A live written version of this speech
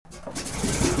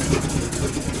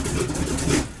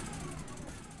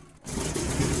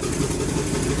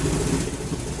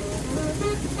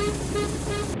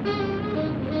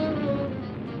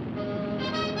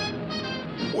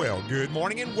Good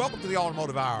morning and welcome to the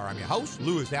Automotive Hour. I'm your host,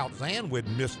 Louis Altazan, with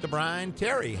Mr. Brian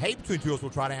Terry. Hey, between two of us, we'll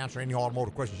try to answer any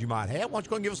automotive questions you might have. Why don't you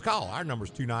go and give us a call? Our number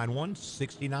is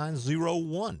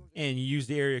 291-6901. And you use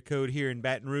the area code here in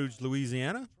Baton Rouge,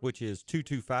 Louisiana, which is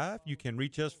 225. You can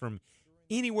reach us from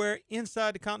anywhere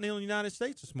inside the continental United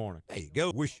States this morning. There you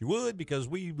go. Wish you would, because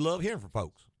we love hearing from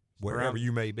folks. Wherever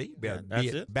you may be, be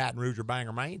it Baton Rouge or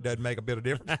Bangor, Maine, doesn't make a bit of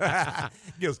difference.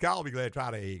 Give us a call. We'll be glad to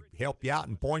try to help you out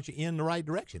and point you in the right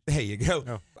direction. There you go.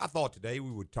 Oh. I thought today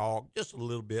we would talk just a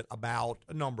little bit about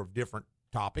a number of different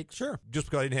topics. Sure. Just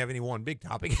because I didn't have any one big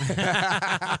topic,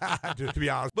 to be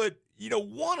honest. But, you know,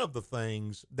 one of the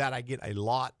things that I get a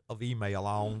lot of email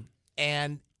on,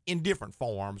 and in different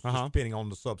forms, just depending on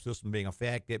the subsystem being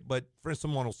affected. But, for instance,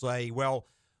 someone will say, well,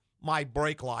 my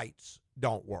brake lights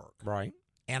don't work. Right.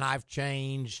 And I've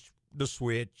changed the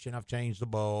switch, and I've changed the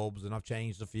bulbs, and I've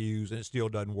changed the fuse, and it still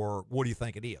doesn't work. What do you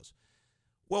think it is?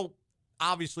 Well,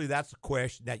 obviously, that's a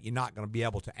question that you're not going to be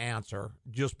able to answer,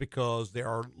 just because there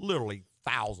are literally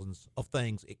thousands of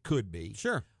things it could be.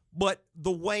 Sure. But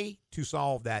the way to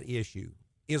solve that issue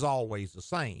is always the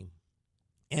same.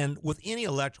 And with any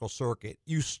electrical circuit,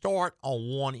 you start on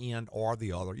one end or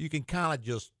the other. You can kind of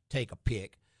just take a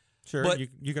pick. Sure. But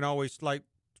you can always, like,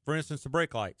 for instance, the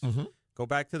brake lights. Mm-hmm. Go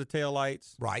back to the tail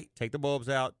lights. Right. Take the bulbs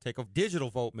out. Take a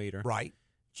digital voltmeter. Right.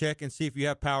 Check and see if you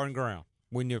have power and ground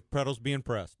when your pedal's being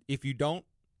pressed. If you don't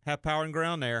have power and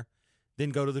ground there,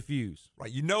 then go to the fuse.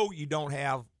 Right. You know you don't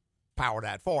have power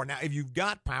that far. Now, if you've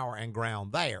got power and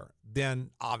ground there,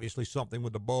 then obviously something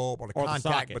with the bulb or the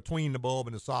contact between the bulb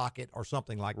and the socket or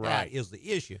something like that is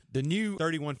the issue. The new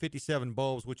 3157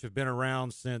 bulbs, which have been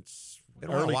around since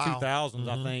early 2000s,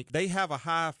 I think, they have a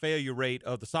high failure rate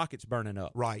of the sockets burning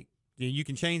up. Right. You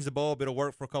can change the bulb; it'll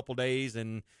work for a couple days,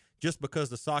 and just because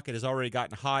the socket has already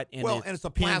gotten hot, and and it's a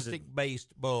plastic-based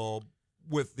bulb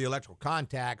with the electrical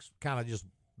contacts kind of just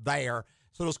there,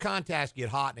 so those contacts get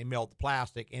hot and they melt the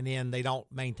plastic, and then they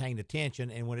don't maintain the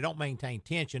tension, and when they don't maintain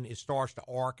tension, it starts to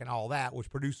arc and all that, which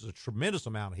produces a tremendous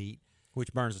amount of heat,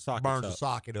 which burns the socket. The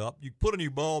socket up. You put a new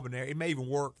bulb in there; it may even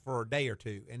work for a day or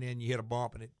two, and then you hit a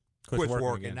bump and it quits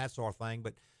working, that sort of thing.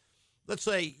 But let's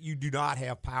say you do not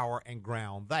have power and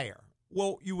ground there.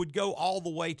 Well, you would go all the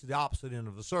way to the opposite end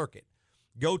of the circuit.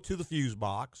 Go to the fuse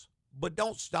box, but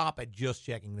don't stop at just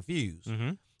checking the fuse. Mm-hmm.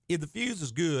 If the fuse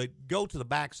is good, go to the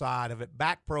back side of it,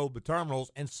 back probe the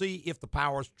terminals, and see if the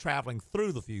power is traveling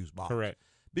through the fuse box. Correct.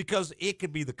 Because it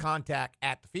could be the contact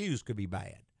at the fuse could be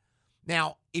bad.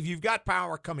 Now, if you've got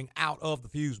power coming out of the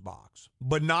fuse box,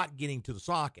 but not getting to the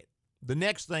socket, the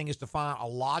next thing is to find a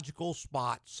logical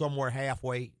spot somewhere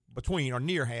halfway between or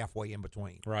near halfway in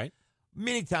between. Right.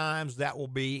 Many times that will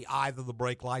be either the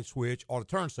brake light switch or the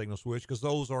turn signal switch, because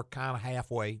those are kind of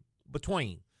halfway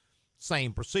between.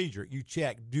 Same procedure. You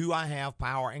check, do I have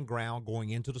power and ground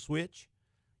going into the switch?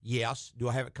 Yes. Do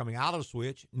I have it coming out of the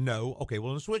switch? No. Okay,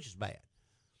 well, then the switch is bad.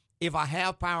 If I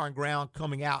have power and ground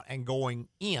coming out and going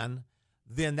in,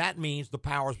 then that means the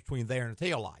power is between there and the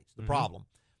tail lights, the problem.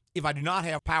 If I do not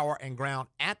have power and ground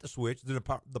at the switch, then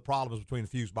the problem is between the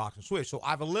fuse box and switch. So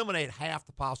I've eliminated half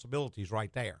the possibilities right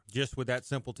there. Just with that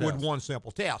simple test. With one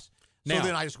simple test. So now,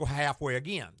 then I just go halfway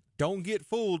again. Don't get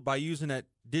fooled by using that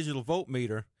digital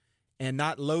voltmeter and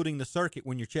not loading the circuit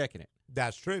when you're checking it.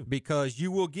 That's true. Because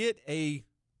you will get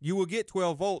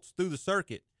 12 volts through the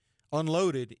circuit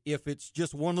unloaded if it's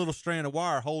just one little strand of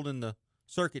wire holding the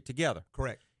circuit together.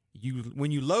 Correct.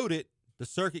 When you load it, the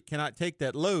circuit cannot take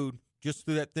that load just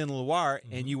through that thin little wire,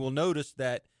 and you will notice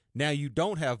that now you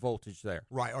don't have voltage there.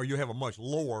 Right, or you have a much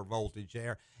lower voltage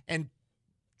there. And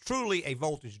truly a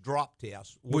voltage drop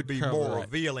test would be more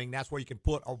revealing. That's where you can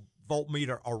put a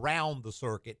voltmeter around the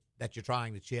circuit that you're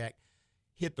trying to check,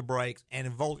 hit the brakes, and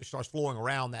if voltage starts flowing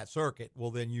around that circuit,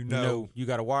 well, then you know you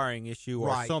got a wiring issue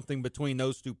or something between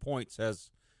those 2 points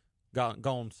has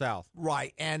gone south.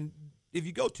 Right, and if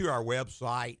you go to our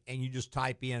website and you just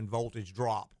type in voltage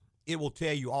drop, it will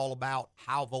tell you all about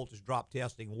how voltage drop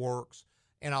testing works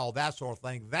and all that sort of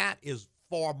thing. That is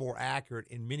far more accurate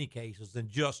in many cases than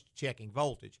just checking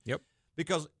voltage. Yep.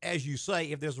 Because, as you say,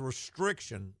 if there's a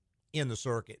restriction in the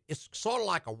circuit, it's sort of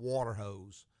like a water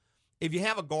hose. If you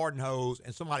have a garden hose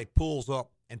and somebody pulls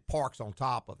up and parks on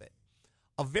top of it,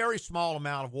 a very small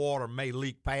amount of water may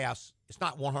leak past. It's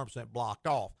not 100% blocked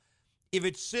off. If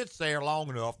it sits there long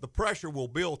enough, the pressure will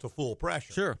build to full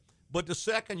pressure. Sure. But the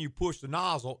second you push the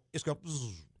nozzle, it's going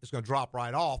to drop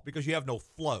right off because you have no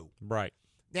flow. Right.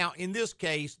 Now, in this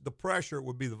case, the pressure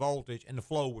would be the voltage and the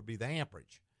flow would be the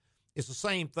amperage. It's the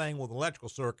same thing with an electrical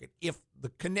circuit. If the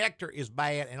connector is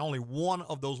bad and only one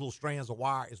of those little strands of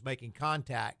wire is making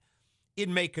contact, it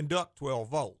may conduct 12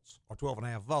 volts or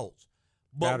 12.5 volts.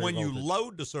 But Battery when you voltage.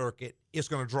 load the circuit, it's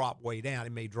going to drop way down.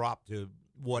 It may drop to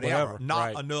whatever,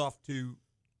 not right. enough to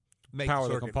make Power the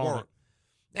the circuit component. work.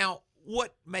 Now,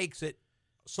 what makes it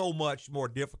so much more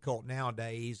difficult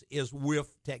nowadays is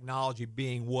with technology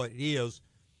being what it is,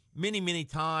 many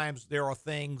times there are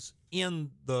things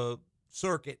in the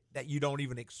circuit that you don't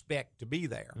even expect to be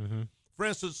there. Mm-hmm. For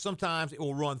instance, sometimes it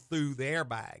will run through the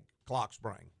airbag clock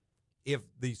spring if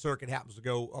the circuit happens to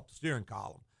go up the steering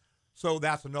column. So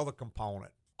that's another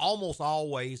component. Almost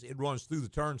always it runs through the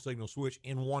turn signal switch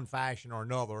in one fashion or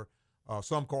another.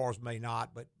 Some cars may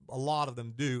not, but a lot of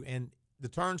them do. And the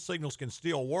turn signals can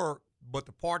still work, but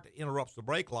the part that interrupts the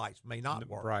brake lights may not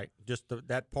work. Right. Just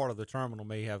that part of the terminal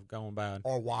may have gone bad.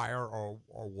 Or wire or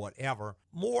whatever.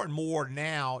 More and more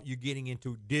now you're getting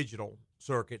into digital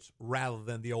circuits rather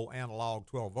than the old analog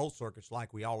 12-volt circuits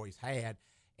like we always had.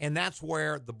 And that's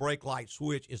where the brake light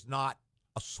switch is not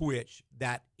a switch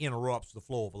that interrupts the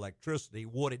flow of electricity.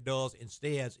 What it does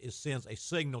instead is sends a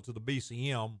signal to the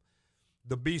BCM.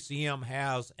 The BCM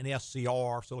has an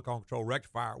SCR, silicon control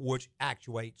rectifier, which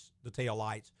actuates the tail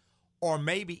lights. Or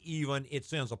maybe even it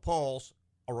sends a pulse,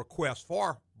 a request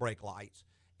for brake lights,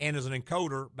 and there's an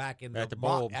encoder back in At the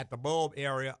bulb. At the bulb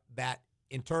area that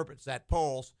interprets that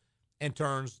pulse and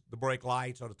turns the brake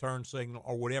lights or the turn signal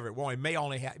or whatever it wants.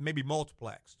 It may be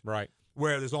multiplexed. Right.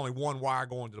 Where there's only one wire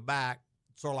going to the back,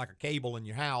 sort of like a cable in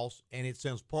your house, and it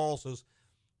sends pulses.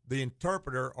 The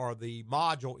interpreter or the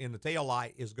module in the tail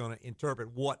light is going to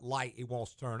interpret what light it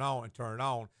wants to turn on and turn it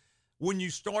on. When you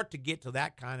start to get to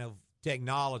that kind of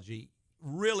technology,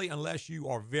 really, unless you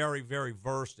are very, very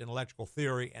versed in electrical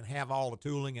theory and have all the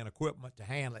tooling and equipment to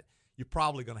handle it, you're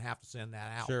probably going to have to send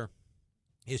that out. Sure.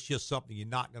 It's just something you're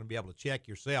not going to be able to check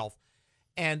yourself.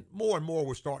 And more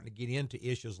we're starting to get into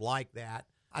issues like that.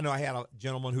 I know I had a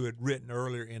gentleman who had written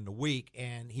earlier in the week,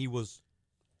 and he was,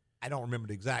 I don't remember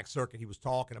the exact circuit he was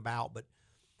talking about, but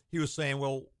he was saying,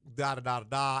 well,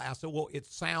 da-da-da-da-da. I said, well, it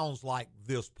sounds like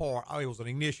this part. Oh, it was an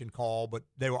ignition coil, but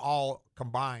they were all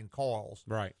combined coils.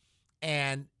 Right.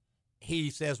 And he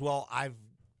says, well,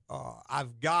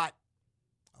 I've got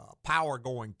power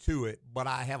going to it, but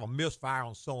I have a misfire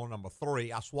on cylinder number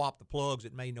 3. I swapped the plugs.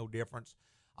 It made no difference.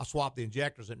 I swapped the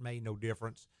injectors. It made no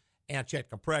difference. And I checked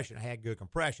compression. I had good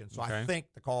compression. So Okay. I think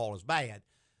the coil is bad.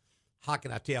 How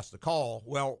can I test the coil?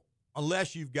 Well,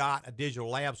 unless you've got a digital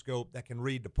lab scope that can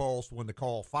read the pulse when the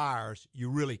coil fires, you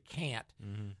really can't.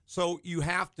 Mm-hmm. So you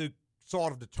have to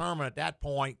sort of determine at that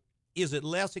point, is it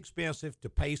less expensive to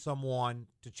pay someone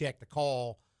to check the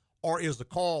coil, or is the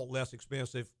coil less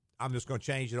expensive? I'm just going to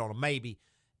change it on a maybe.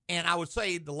 And I would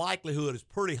say the likelihood is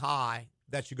pretty high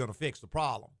that you're going to fix the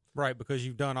problem. Right, because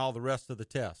you've done all the rest of the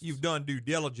tests. You've done due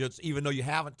diligence, even though you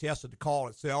haven't tested the coil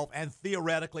itself, and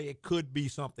theoretically it could be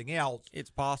something else. It's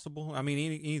possible. I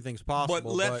mean, anything's possible.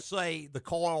 But let's say the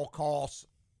coil costs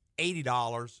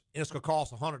 $80, and it's going to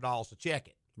cost $100 to check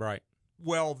it. Right.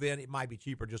 Well, then it might be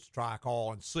cheaper just to try a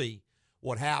call and see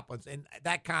what happens. And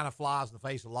that kind of flies in the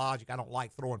face of logic. I don't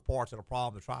like throwing parts at a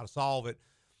problem to try to solve it.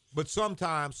 But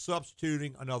sometimes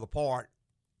substituting another part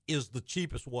is the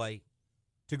cheapest way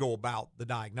to go about the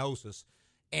diagnosis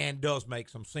and does make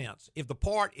some sense. If the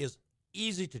part is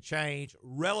easy to change,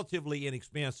 relatively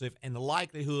inexpensive, and the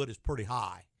likelihood is pretty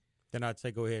high, then I'd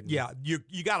say go ahead. Yeah, you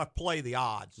got to play the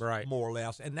odds, Right. more or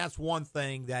less. And that's one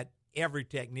thing that every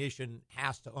technician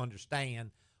has to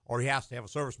understand, or he has to have a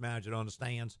service manager that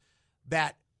understands,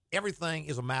 that everything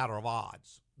is a matter of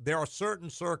odds. There are certain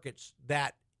circuits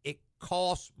that it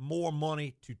costs more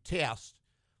money to test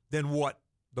than what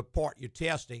the part you're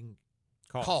testing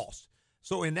costs.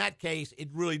 So in that case, it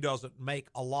really doesn't make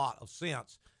a lot of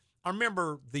sense. I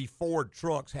remember the Ford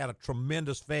trucks had a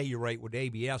tremendous failure rate with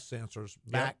ABS sensors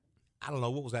back, I don't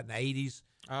know, what was that, in the 80s?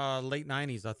 Late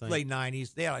 90s, I think. Late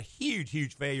 90s. They had a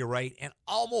huge failure rate, and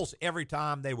almost every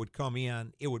time they would come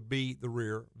in, it would be the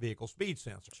rear vehicle speed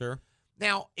sensor. Sure.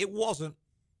 Now, it wasn't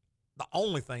the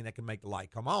only thing that could make the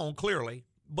light come on, clearly,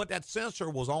 but that sensor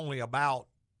was only about,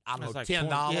 I don't know, Like $10.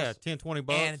 20, yeah, $10, $20.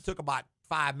 And it took about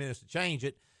 5 minutes to change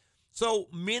it. So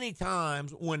many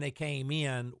times when they came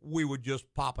in, we would just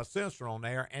pop a sensor on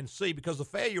there and see, because the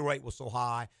failure rate was so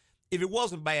high. If it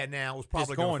wasn't bad now, it was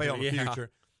probably going to fail in the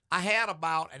future. I had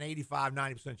about an 85,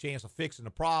 90% chance of fixing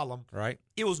the problem. Right.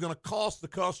 It was going to cost the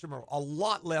customer a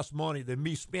lot less money than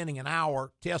me spending an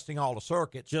hour testing all the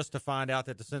circuits. Just to find out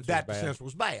that the sensor that was the bad. sensor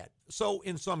was bad. So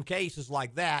in some cases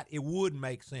like that, it would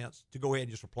make sense to go ahead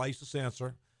and just replace the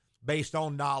sensor based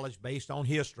on knowledge, based on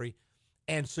history,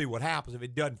 and see what happens. If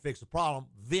it doesn't fix the problem,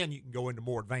 then you can go into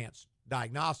more advanced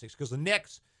diagnostics, because the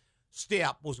next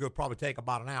step was going to probably take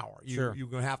about an hour. Sure. You're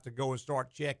going to have to go and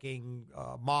start checking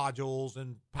modules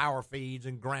and power feeds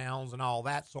and grounds and all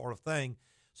that sort of thing.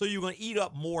 So you're going to eat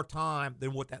up more time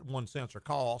than what that one sensor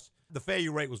costs. The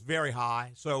failure rate was very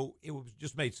high, so it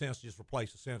just made sense to just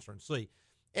replace the sensor and see.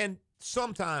 And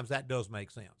sometimes that does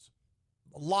make sense.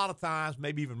 A lot of times,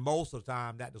 maybe even most of the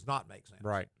time, that does not make sense.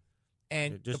 Right.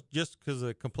 And just because of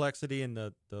the complexity and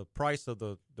the price of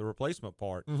the replacement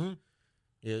part, mm-hmm.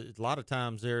 a lot of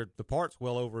times the part's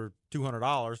well over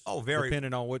 $200. Oh, very.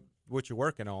 Depending on what you're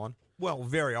working on. Well,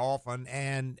 very often.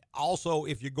 And also,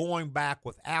 if you're going back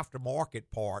with aftermarket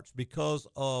parts, because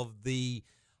of the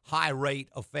high rate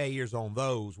of failures on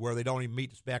those where they don't even meet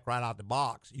the spec right out the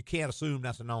box, you can't assume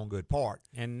that's a known good part.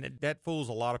 And that fools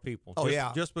a lot of people. Oh,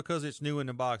 yeah. Just because it's new in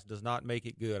the box does not make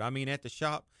it good. I mean, at the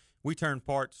shop, we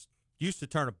used to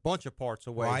turn a bunch of parts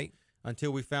away. Right.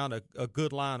 Until we found a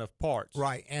good line of parts.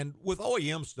 Right. And with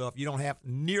OEM stuff, you don't have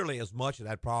nearly as much of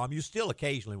that problem. You still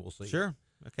occasionally will see it. Sure,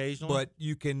 occasionally. But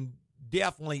you can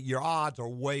definitely, your odds are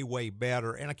way, way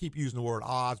better. And I keep using the word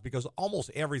odds because almost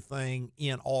everything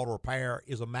in auto repair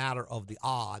is a matter of the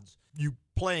odds. You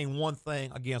playing one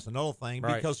thing against another thing,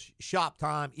 right. Because shop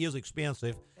time is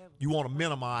expensive. You want to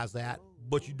minimize that,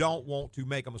 but you don't want to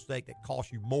make a mistake that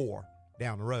costs you more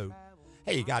down the road.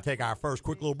 Hey, you got to take our first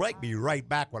quick little break. Be right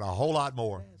back with a whole lot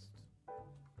more.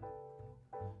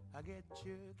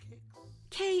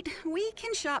 Kate, we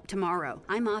can shop tomorrow.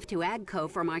 I'm off to AGCO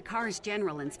for my car's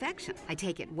general inspection. I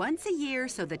take it once a year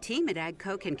so the team at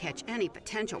AGCO can catch any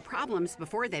potential problems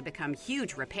before they become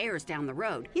huge repairs down the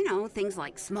road. You know, things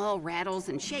like small rattles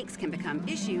and shakes can become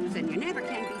issues, and you never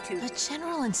can be too... A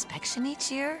general inspection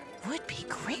each year would be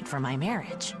great for my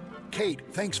marriage. Kate,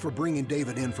 thanks for bringing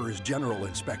David in for his general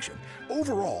inspection.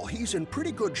 Overall, he's in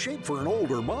pretty good shape for an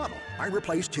older model. I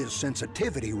replaced his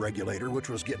sensitivity regulator, which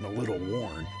was getting a little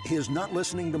worn. His not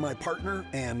listening to my partner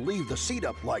and leave the seat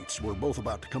up lights were both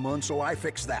about to come on, so I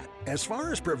fixed that. As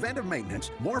far as preventive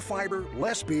maintenance, more fiber,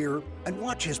 less beer, and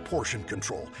watch his portion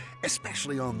control,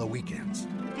 especially on the weekends.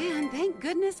 And thank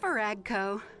goodness for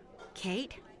AGCO.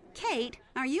 Kate,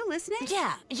 are you listening?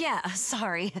 Yeah,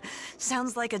 sorry.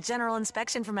 Sounds like a general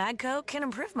inspection from AGCO can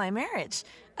improve my marriage.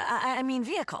 I mean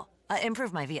vehicle.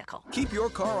 Improve my vehicle. Keep your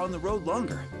car on the road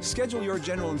longer. Schedule your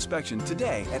general inspection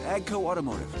today at AGCO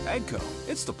Automotive. AGCO,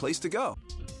 it's the place to go.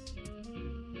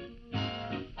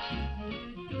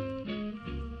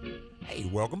 Hey,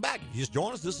 welcome back. If you just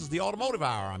joined us, this is the Automotive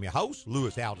Hour. I'm your host,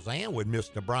 Louis Altazan, with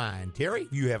Mr. Brian Terry.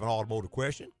 If you have an automotive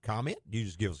question, comment, you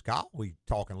just give us a call. We're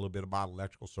talking a little bit about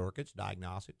electrical circuits,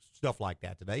 diagnostics, stuff like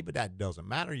that today, but that doesn't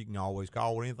matter. You can always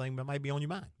call with anything that may be on your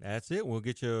mind. That's it. We'll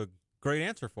get you a great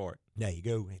answer for it. There you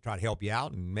go. Try to help you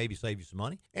out and maybe save you some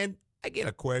money. And I get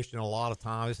a question a lot of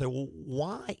times. They say, well,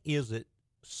 why is it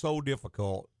so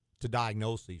difficult to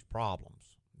diagnose these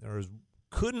problems?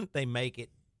 Couldn't they make it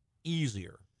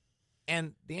easier?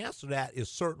 And the answer to that is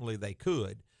certainly they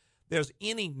could. There's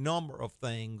any number of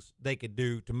things they could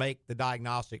do to make the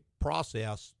diagnostic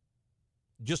process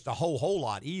just a whole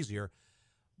lot easier.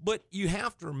 But you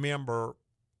have to remember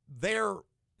their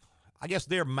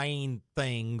main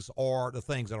things are the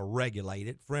things that are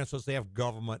regulated. For instance, they have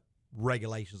government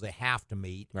regulations they have to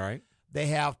meet. Right. They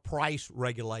have price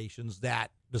regulations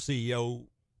that the CEO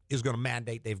is going to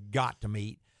mandate they've got to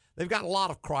meet. They've got a lot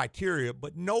of criteria,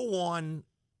 but no one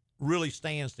really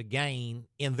stands to gain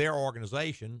in their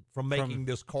organization from making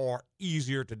this car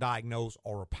easier to diagnose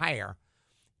or repair.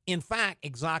 In fact,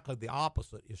 exactly the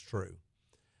opposite is true.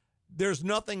 There's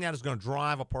nothing that is going to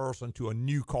drive a person to a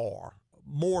new car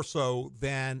more so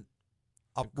than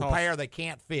a repair they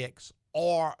can't fix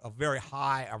or a very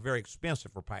high or very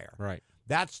expensive repair. Right.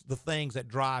 That's the things that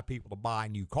drive people to buy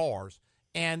new cars.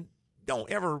 And don't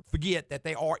ever forget that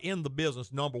they are in the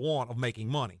business, number one, of making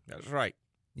money. That's right.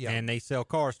 Yeah. And they sell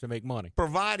cars to make money.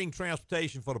 Providing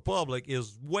transportation for the public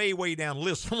is way, way down the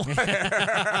list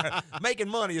somewhere. Making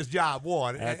money is job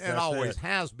one, and always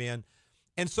has been.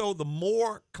 And so the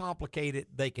more complicated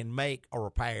they can make a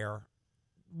repair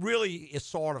really is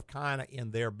sort of kind of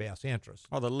in their best interest.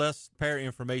 Or the less repair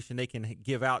information they can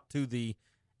give out to the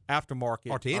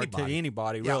aftermarket or to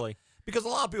anybody, really. Because a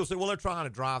lot of people say, well, they're trying to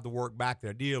drive the work back to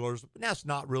their dealers. But that's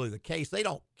not really the case. They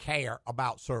don't care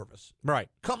about service. Right.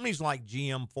 Companies like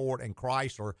GM, Ford, and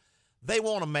Chrysler, they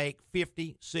want to make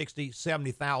 $50,000,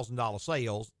 $60,000, $70,000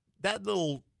 sales. That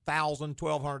little $1,000,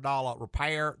 $1,200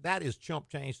 repair, that is chump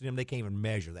change to them. They can't even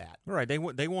measure that. Right. They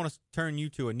want to turn you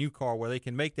to a new car where they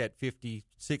can make that $50,000,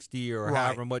 $60,000, or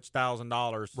however much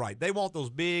 $1,000. Right. They want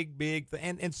those big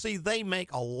and see, they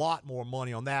make a lot more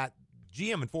money on that.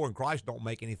 GM and Ford and Chrysler don't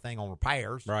make anything on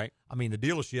repairs. Right. I mean, the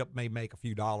dealership may make a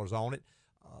few dollars on it.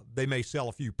 They may sell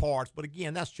a few parts, but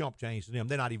again, that's chump change to them.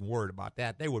 They're not even worried about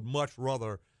that. They would much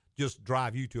rather just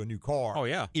drive you to a new car. Oh,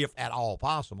 yeah. If at all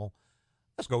possible.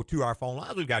 Let's go to our phone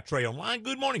lines. We've got Trey on line.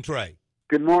 Good morning, Trey.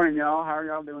 Good morning, y'all. How are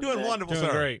y'all doing? Doing today? wonderful, Doing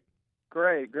sir.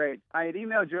 great. Great. I had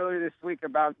emailed you earlier this week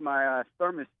about my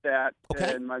thermostat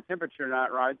Okay. and my temperature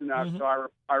not rising. Mhm. So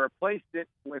I replaced it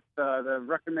with the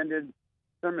recommended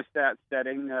thermostat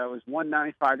setting. It was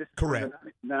 195. This is Correct.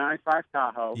 The 95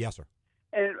 Tahoe. Yes, sir.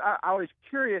 And I was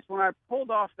curious, when I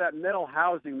pulled off that metal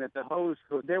housing that the hose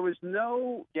hood, there was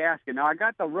no gasket. Now, I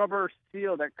got the rubber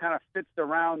seal that kind of fits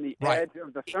around the Right. edge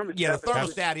of the thermostat. Yeah, the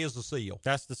thermostat is the seal.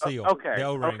 That's the seal. Okay. The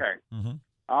O-ring. Okay. Mm-hmm.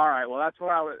 All right. Well, that's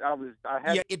what I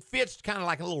had. Yeah, it fits kind of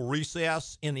like a little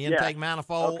recess in the intake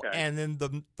manifold, Okay. and then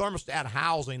the thermostat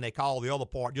housing, they call the other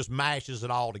part, just mashes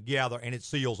it all together, and it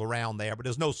seals around there. But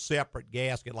there's no separate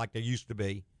gasket like there used to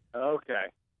be. Okay.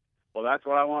 Well, that's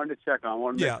what I wanted to check on. I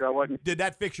wanted to make sure I wasn't. Did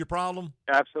that fix your problem?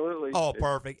 Absolutely. Oh,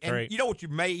 perfect. And Great. you know what you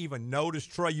may even notice,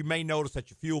 Trey? You may notice that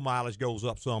your fuel mileage goes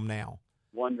up some now.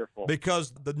 Wonderful.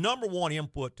 Because the number one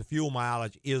input to fuel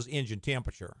mileage is engine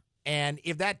temperature. And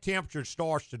if that temperature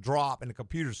starts to drop and the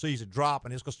computer sees it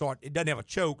dropping, it's going to start, it doesn't have a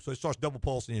choke, so it starts double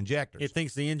pulsing the injectors. It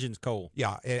thinks the engine's cold.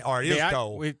 Yeah, or it is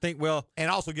cold. We think, well,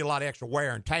 And also get a lot of extra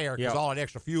wear and tear because Yeah. all that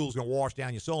extra fuel is going to wash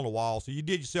down your cylinder wall. So you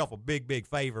did yourself a big, big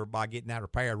favor by getting that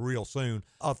repaired real soon.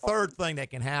 A third thing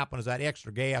that can happen is that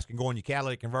extra gas can go in your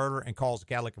catalytic converter and cause the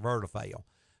catalytic converter to fail.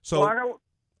 So,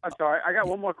 I'm sorry. I got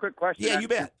one more quick question. yeah, you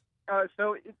bet.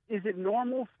 So is it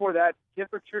normal for that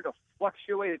temperature to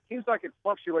fluctuate? It seems like it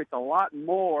fluctuates a lot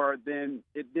more than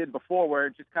it did before, where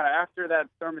it just kind of after that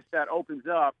thermostat opens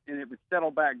up and it would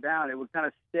settle back down, it would kind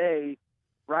of stay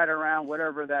right around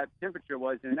whatever that temperature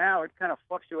was. And now it kind of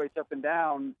fluctuates up and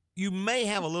down. You may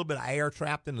have a little bit of air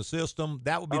trapped in the system.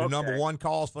 That would be the number one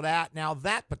cause for that. Now,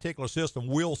 that particular system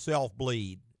will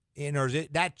self-bleed. And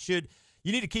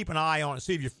you need to keep an eye on it,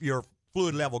 see if your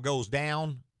fluid level goes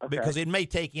down. Okay. Because it may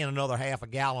take in another half a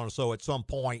gallon or so at some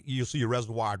point. You'll see your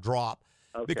reservoir drop.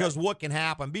 Okay. Because what can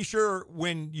happen, be sure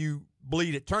when you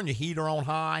bleed it, turn your heater on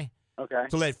high Okay.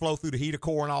 to let it flow through the heater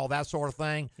core and all that sort of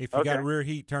thing. if you got a rear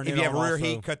heat, turn it If on. you have a rear also.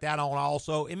 heat, cut that on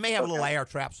also. It may have a little air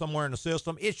trap somewhere in the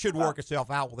system. It should work itself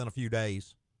out within a few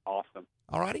days. Awesome.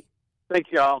 All righty?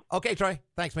 Thank y'all. Okay, Trey.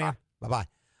 Thanks, man. Bye-bye.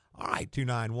 All right,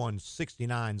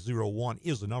 291-6901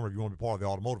 is the number if you want to be part of the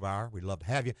Automotive Hour. We'd love to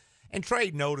have you. And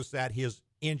Trey noticed that his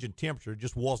engine temperature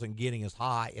just wasn't getting as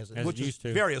high as it which is used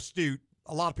to. very astute.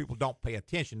 A lot of people don't pay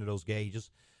attention to those gauges.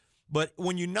 But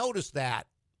when you notice that,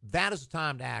 that is the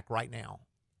time to act right now.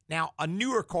 Now, a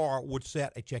newer car would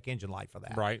set a check engine light for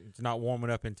that. Right. It's not warming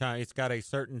up in time. It's got a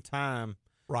certain time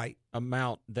Right.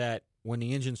 amount that when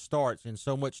the engine starts, in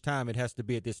so much time it has to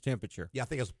be at this temperature. Yeah, I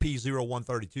think it's a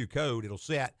P0132 code it'll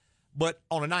set. But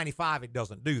on a 95, it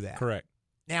doesn't do that. Correct.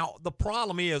 Now, the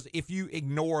problem is if you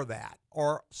ignore that,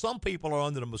 or some people are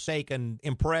under the mistaken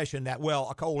impression that, well,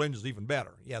 a cold engine is even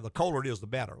better. Yeah, the colder it is, the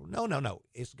better. No.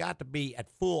 It's got to be at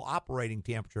full operating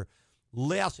temperature.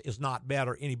 Less is not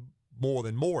better any more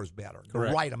than more is better.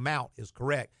 Correct. The right amount is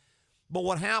correct. But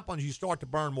what happens, you start to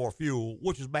burn more fuel,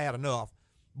 which is bad enough.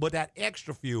 But that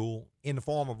extra fuel in the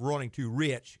form of running too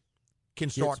rich can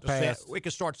start it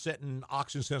can start setting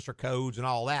oxygen sensor codes and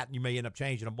all that, and you may end up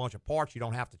changing a bunch of parts you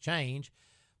don't have to change.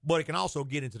 But it can also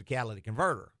get into the catalytic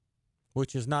converter,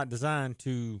 which is not designed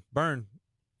to burn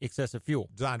excessive fuel.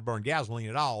 Designed to burn gasoline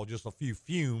at all, just a few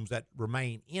fumes that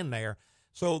remain in there.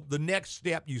 So the next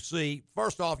step you see,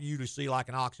 first off, you usually see like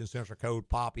an oxygen sensor code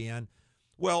pop in.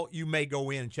 Well, you may go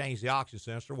in and change the oxygen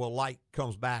sensor. Well, light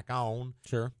comes back on.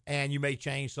 Sure. And you may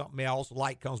change something else.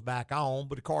 Light comes back on,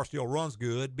 but the car still runs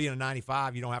good. Being a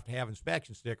 95, you don't have to have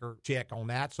inspection sticker check on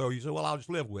that. So you say, well, I'll just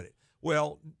live with it.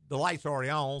 Well, the light's already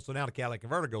on, so now the catalytic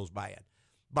converter goes bad.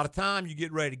 By the time you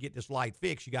get ready to get this light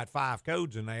fixed, you got 5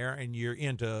 codes in there, and you're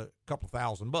into a couple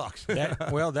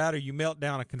 $1,000. That or you melt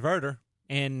down a converter,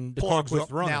 and the car Plugs quits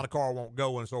up, running. now the car won't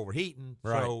go and it's overheating.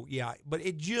 Right. So, yeah, but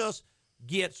it just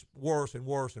gets worse and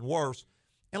worse and worse.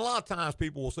 And a lot of times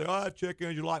people will say, check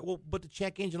engine light. Well, but the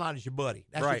check engine light is your buddy.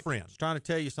 That's your friend. It's trying to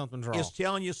tell you something's wrong. It's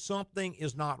telling you something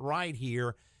is not right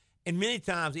here. And many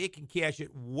times it can catch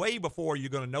it way before you're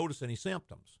going to notice any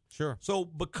symptoms. Sure. So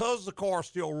because the car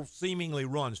still seemingly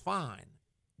runs fine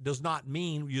does not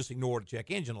mean you just ignore the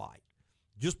check engine light.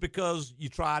 Just because you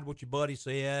tried what your buddy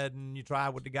said and you tried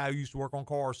what the guy who used to work on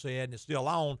cars said and it's still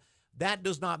on, that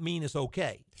does not mean it's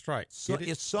okay. That's right. So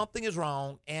if something is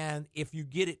wrong, and if you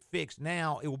get it fixed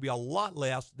now, it will be a lot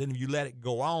less than if you let it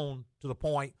go on to the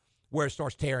point where it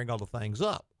starts tearing other things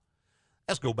up.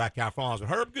 Let's go back to our phones.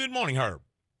 Herb, good morning, Herb.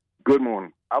 Good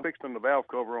morning. I fixed the valve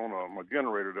cover on my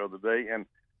generator the other day, and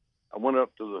I went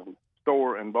up to the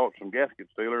store and bought some gasket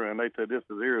sealer, and they said this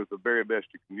is the very best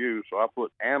you can use. So I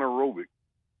put anaerobic,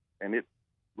 and it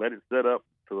let it set up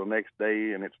to the next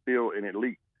day, and it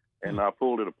leaked. And I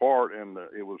pulled it apart, and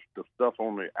it was the stuff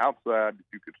on the outside that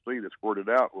you could see that squirted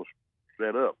out was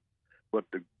set up, but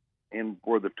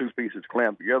where the two pieces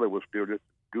clamped together was still just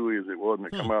gooey as it was, and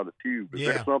it come out of the tube. Is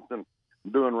there something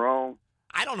I'm doing wrong?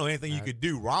 I don't know anything you could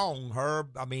do wrong,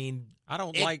 Herb. I mean, I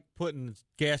don't like putting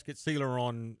gasket sealer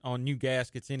on new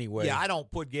gaskets anyway. Yeah, I don't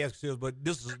put gasket sealers, but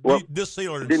this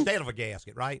sealer didn't, instead of a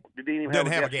gasket, right? It didn't even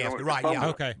doesn't have a gasket, right? Yeah.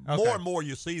 Okay. More and more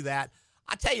you see that.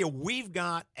 I tell you, we've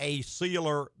got a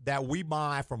sealer that we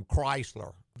buy from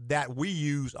Chrysler that we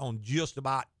use on just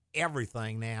about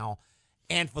everything now.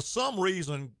 And for some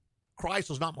reason,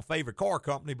 Chrysler's not my favorite car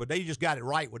company, but they just got it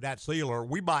right with that sealer.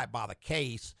 We buy it by the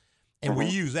case, and we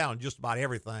use that on just about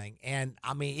everything. And,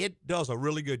 I mean, it does a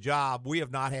really good job. We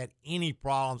have not had any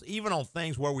problems, even on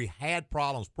things where we had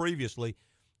problems previously.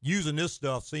 Using this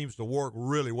stuff seems to work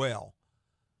really well.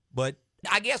 But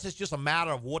I guess it's just a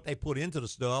matter of what they put into the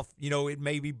stuff. You know, it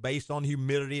may be based on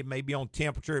humidity. It may be on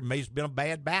temperature. It may have been a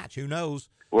bad batch. Who knows?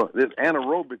 Well, this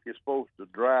anaerobic is supposed to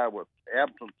dry with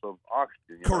absence of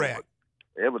oxygen. Correct.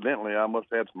 But evidently, I must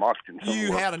have had some oxygen somewhere.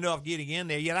 You had enough getting in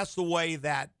there. Yeah, that's the way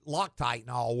that Loctite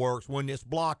and all works when it's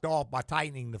blocked off by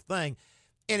tightening the thing.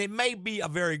 And it may be a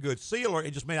very good sealer. It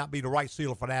just may not be the right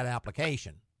sealer for that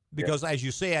application. Because, as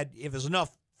you said, if there's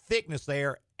enough thickness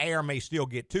there, air may still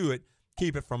get to it,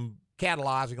 keep it from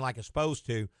catalyzing like it's supposed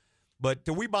to. But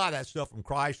we buy that stuff from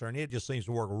Chrysler, and it just seems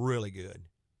to work really good.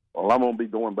 Well, I'm going to be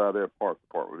going by there part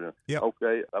with them. Yeah.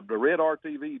 Okay. The red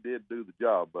RTV did do the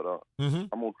job, but I'm going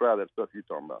to try that stuff you're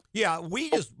talking about. Yeah, we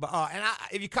just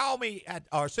if you call me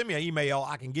or send me an email,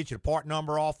 I can get you the part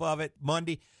number off of it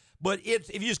Monday. But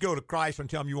if you just go to Chrysler and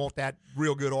tell them you want that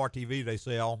real good RTV they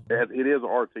sell. It is an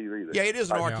RTV. Yeah, it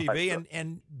is an RTV,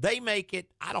 and they make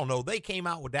it, I don't know, they came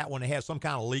out with that when they had some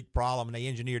kind of leak problem, and they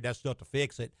engineered that stuff to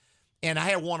fix it. And I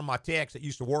had one of my techs that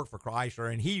used to work for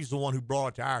Chrysler, and he's the one who brought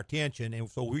it to our attention, and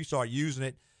so we started using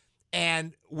it,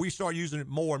 and we started using it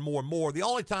more and more and more. The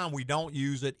only time we don't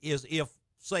use it is if,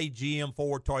 say, GM,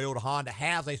 Ford, Toyota, Honda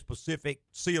has a specific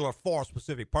sealer for a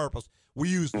specific purpose. We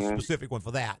use the specific one for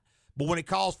that. But when it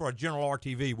calls for a general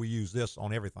RTV, we use this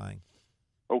on everything.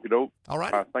 Okie doke. All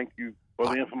right. Thank you for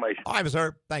the information. All right, Mr.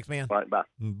 Herb. Thanks, man. All right, bye.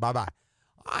 Bye-bye.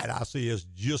 All right, I see it's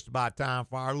just about time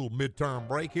for our little midterm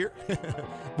break here.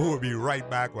 We'll be right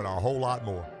back with a whole lot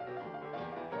more.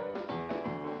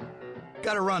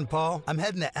 Gotta run, Paul. I'm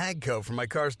heading to AGCO for my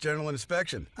car's general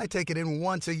inspection. I take it in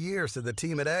once a year so the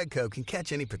team at AGCO can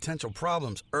catch any potential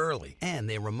problems early. And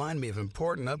they remind me of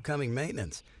important upcoming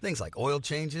maintenance. Things like oil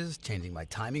changes, changing my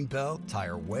timing belt,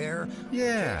 tire wear.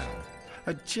 Yeah,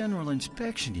 a general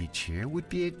inspection each year would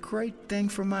be a great thing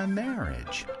for my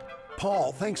marriage.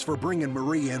 Paul, thanks for bringing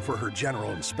Marie in for her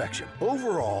general inspection.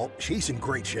 Overall, she's in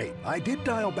great shape. I did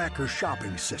dial back her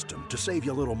shopping system to save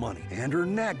you a little money, and her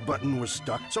nag button was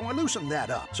stuck, so I loosened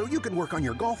that up so you can work on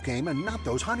your golf game and not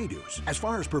those honeydews. As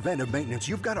far as preventive maintenance,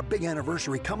 you've got a big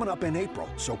anniversary coming up in April,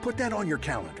 so put that on your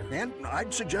calendar. And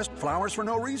I'd suggest flowers for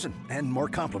no reason and more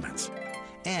compliments.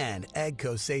 And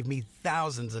AGCO saved me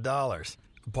thousands of dollars.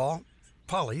 Paul,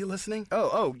 are you listening?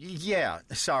 Oh, yeah.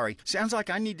 Sorry. Sounds like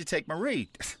I need to take Marie,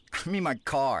 my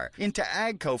car, into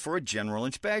AGCO for a general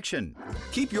inspection.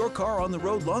 Keep your car on the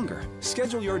road longer.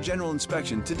 Schedule your general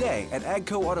inspection today at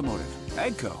AGCO Automotive.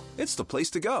 AGCO, it's the place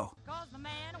to go.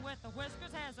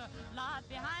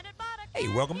 Hey,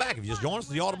 welcome back. If you just joined us,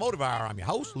 the Automotive Hour. I'm your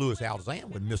host, Louis Altazan,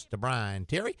 with Mr. Brian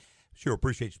Terry. Sure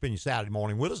appreciate you spending your Saturday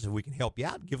morning with us. If we can help you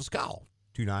out, give us a call,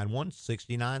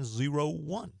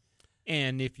 291-6901.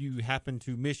 And if you happen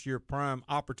to miss your prime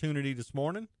opportunity this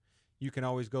morning, you can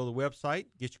always go to the website,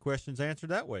 get your questions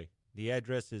answered that way. The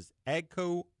address is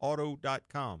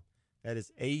agcoauto.com. That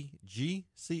is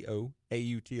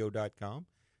AGCOAUTO.com.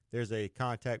 There's a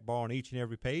contact bar on each and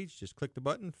every page. Just click the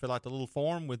button, fill out the little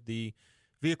form with the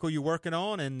vehicle you're working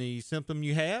on and the symptom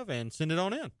you have, and send it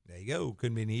on in. There you go.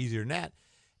 Couldn't be any easier than that.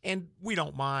 And we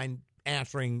don't mind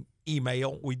answering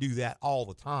email. We do that all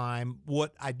the time.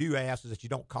 What I do ask is that you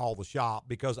don't call the shop,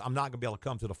 because I'm not going to be able to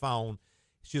come to the phone.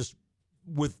 It's just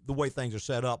with the way things are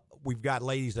set up, we've got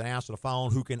ladies that answer the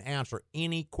phone who can answer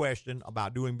any question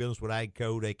about doing business with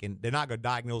AGCO. They're not going to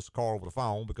diagnose the car over the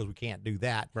phone, because we can't do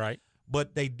that. Right.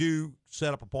 But they do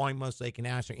set up appointments. They can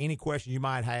answer any questions you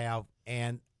might have.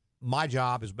 And my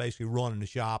job is basically running the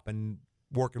shop and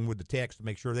working with the techs to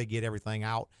make sure they get everything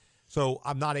out. So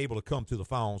I'm not able to come to the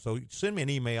phone. So send me an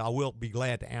email. I will be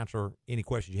glad to answer any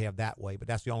questions you have that way, but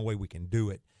that's the only way we can do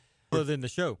it. Other than the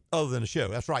show. Other than the show.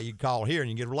 That's right. You can call here and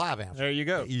you can get a live answer. There you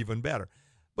go. Even better.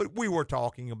 But we were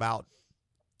talking about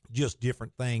just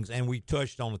different things. And we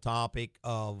touched on the topic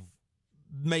of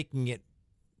making it,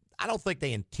 I don't think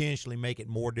they intentionally make it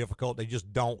more difficult. They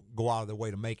just don't go out of their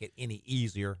way to make it any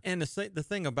easier. And the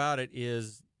thing about it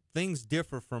is things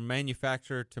differ from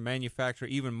manufacturer to manufacturer,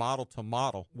 even model to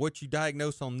model. What you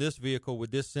diagnose on this vehicle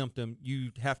with this symptom,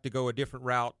 you have to go a different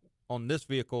route on this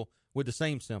vehicle with the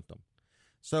same symptom.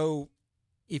 So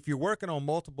if you're working on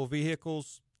multiple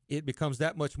vehicles, it becomes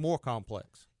that much more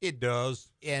complex. It does.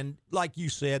 And like you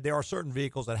said, there are certain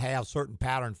vehicles that have certain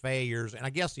pattern failures. And I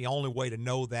guess the only way to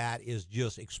know that is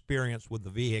just experience with the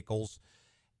vehicles.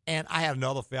 And I had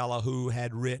another fellow who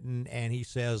had written, and he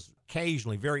says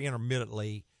occasionally, very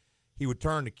intermittently, he would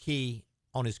turn the key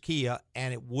on his Kia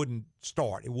and it wouldn't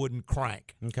start. It wouldn't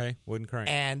crank. Okay, wouldn't crank.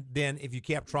 And then if you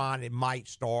kept trying, it might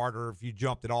start, or if you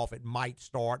jumped it off, it might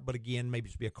start. But again, maybe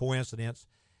it's be a coincidence.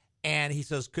 And he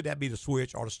says, could that be the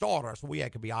switch or the starter? So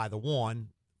it could be either one.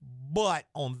 But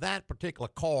on that particular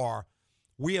car,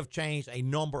 we have changed a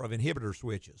number of inhibitor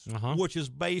switches, which is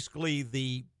basically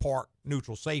the park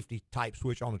neutral safety type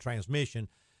switch on the transmission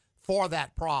for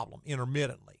that problem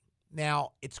intermittently.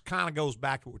 Now, it kind of goes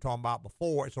back to what we were talking about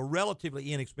before. It's a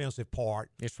relatively inexpensive part.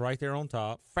 It's right there on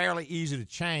top. Fairly easy to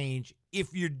change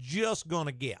if you're just going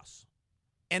to guess.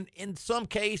 And in some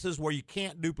cases where you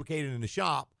can't duplicate it in the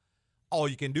shop, all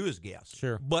you can do is guess.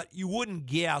 Sure. But you wouldn't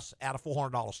guess at a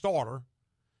 $400 starter.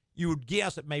 You would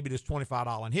guess at maybe this $25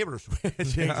 inhibitor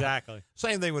switch. Exactly.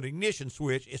 Same thing with ignition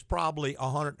switch. It's probably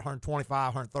 $100, $125,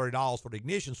 $130 for the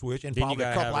ignition switch, and Then probably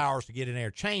a couple hours to get in there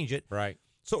and change it. Right.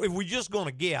 So if we're just going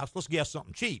to guess, let's guess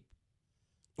something cheap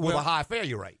with a high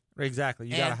failure rate. Exactly.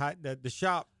 You got a high. The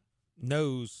shop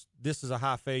knows this is a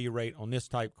high failure rate on this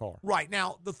type car. Right.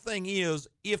 Now, the thing is,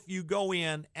 if you go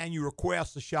in and you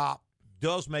request the shop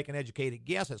does make an educated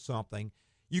guess at something,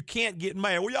 you can't get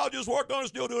mad. Well, y'all just worked on it,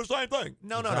 still doing the same thing.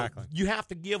 No. You have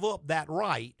to give up that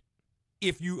right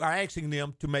if you are asking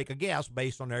them to make a guess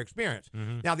based on their experience.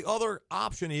 Now, the other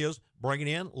option is bring it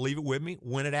in, leave it with me.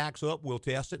 When it acts up, we'll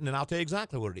test it, and then I'll tell you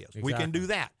exactly what it is. Exactly. We can do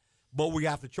that. But we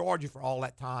have to charge you for all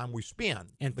that time we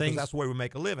spend, and because that's the way we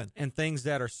make a living. And things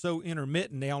that are so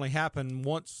intermittent, they only happen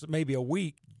once, maybe a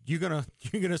week. You're gonna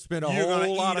spend a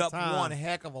whole lot of time one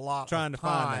heck of a lot trying of to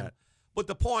time. find that. But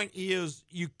the point is,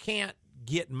 you can't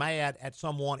get mad at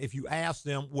someone if you ask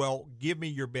them, well, give me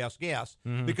your best guess,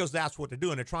 because that's what they're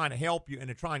doing. They're trying to help you, and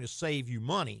they're trying to save you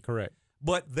money. Correct.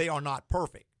 But they are not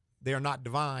perfect. They are not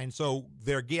divine, so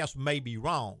their guess may be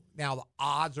wrong. Now, the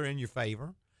odds are in your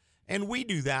favor, and we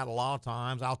do that a lot of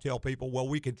times. I'll tell people, well,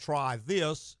 we could try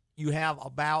this. You have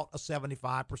about a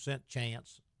 75%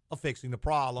 chance of fixing the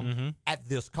problem at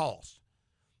this cost.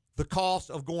 The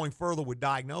cost of going further with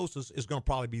diagnosis is going to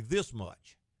probably be this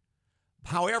much.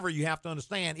 However, you have to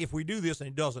understand, if we do this and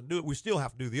it doesn't do it, we still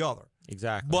have to do the other.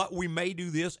 Exactly. But we may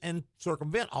do this and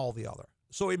circumvent all the other.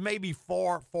 So it may be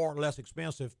far, far less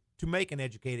expensive to make an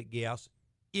educated guess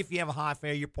if you have a high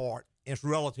failure part. It's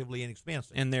relatively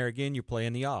inexpensive. And there again, you're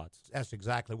playing the odds. That's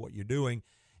exactly what you're doing.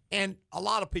 And a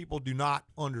lot of people do not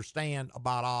understand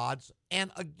about odds.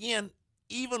 And again,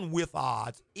 even with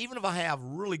odds, even if I have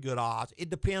really good odds,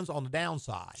 it depends on the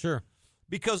downside. Sure.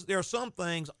 Because there are some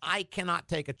things I cannot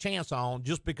take a chance on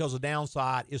just because the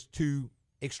downside is too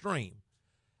extreme.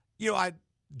 You know, I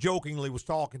jokingly was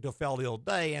talking to a fellow the other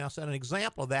day, and I said an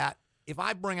example of that, if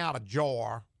I bring out a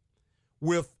jar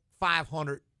with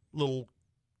 500 little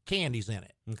candies in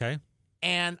it. Okay.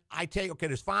 And I tell you, okay,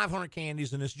 there's 500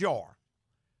 candies in this jar.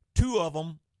 2 of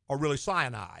them are really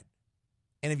cyanide.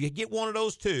 And if you get one of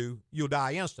those 2, you'll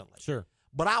die instantly. Sure.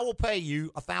 But I will pay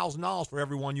you $1,000 for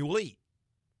every one you will eat.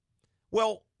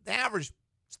 Well, the average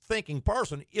thinking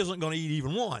person isn't going to eat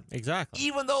even one. Exactly.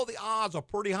 Even though the odds are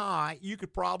pretty high, you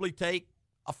could probably take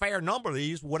a fair number of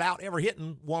these without ever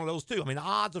hitting one of those 2. I mean, the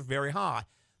odds are very high.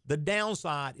 The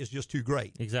downside is just too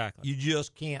great. Exactly. You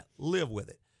just can't live with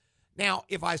it. Now,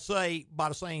 if I say by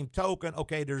the same token,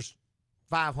 okay, there's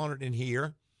 500 in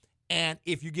here, and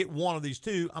if you get one of these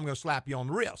 2, I'm going to slap you on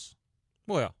the wrist.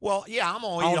 Well, yeah, I'm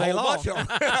going to eat a whole bunch of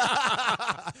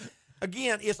them.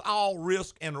 Again, it's all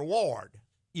risk and reward.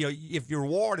 You know, if your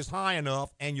reward is high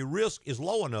enough and your risk is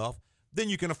low enough, then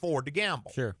you can afford to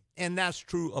gamble. Sure. And that's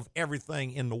true of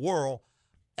everything in the world.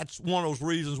 That's one of those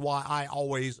reasons why I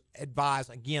always advise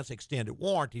against extended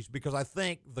warranties, because I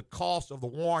think the cost of the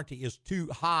warranty is too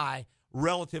high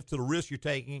relative to the risk you're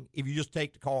taking if you just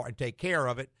take the car and take care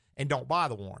of it and don't buy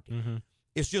the warranty.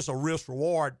 It's just a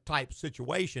risk-reward type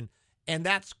situation. And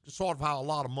that's sort of how a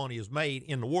lot of money is made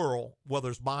in the world, whether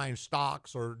it's buying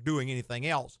stocks or doing anything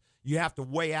else. You have to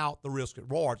weigh out the risk and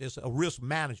rewards. It's a risk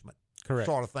management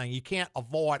sort of thing. You can't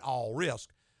avoid all risk.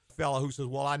 Fellow who says,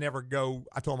 well, I never go.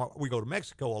 I told him we go to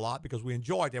Mexico a lot because we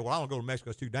enjoy it there. Well, I don't go to Mexico.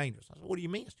 It's too dangerous. I said, what do you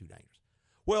mean it's too dangerous?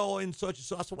 Well, in such and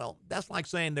such. I said, well, that's like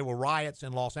saying there were riots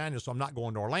in Los Angeles, so I'm not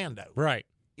going to Orlando. Right.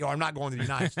 I'm not going to the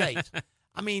United States.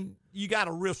 I mean, you got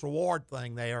a risk-reward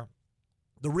thing there.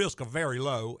 The risks are very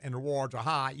low and the rewards are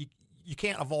high. You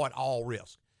can't avoid all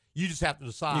risk. You just have to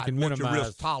decide what your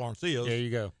risk tolerance is. There you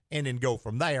go. And then go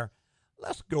from there.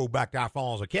 Let's go back to our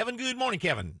phones. Kevin, good morning,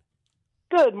 Kevin.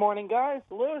 Good morning, guys.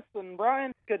 Lewis and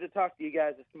Brian, good to talk to you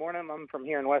guys this morning. I'm from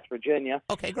here in West Virginia.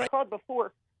 Okay, great. I called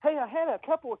before. Hey, I had a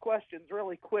couple of questions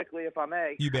really quickly, if I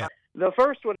may. You bet. The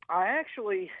first one, I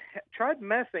actually tried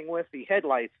messing with the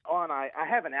headlights on. I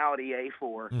have an Audi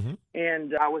A4,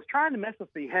 and I was trying to mess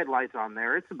with the headlights on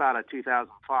there. It's about a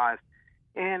 2005.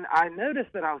 And I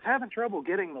noticed that I was having trouble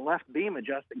getting the left beam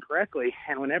adjusted correctly.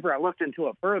 And whenever I looked into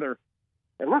it further,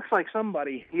 it looks like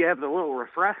you have the little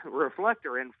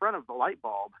reflector in front of the light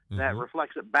bulb that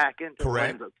reflects it back into the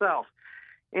lens itself.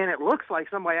 And it looks like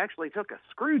somebody actually took a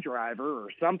screwdriver or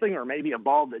something, or maybe a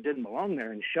bulb that didn't belong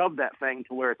there, and shoved that thing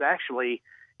to where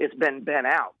it's been bent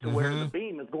out to where the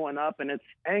beam is going up, and it's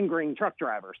angering truck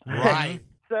drivers. Right.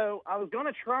 So I was going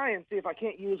to try and see if I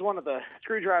can't use one of the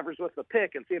screwdrivers with the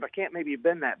pick and see if I can't maybe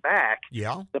bend that back.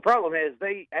 Yeah. The problem is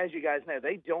as you guys know,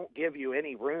 they don't give you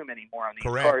any room anymore on these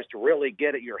cars to really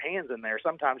get your hands in there.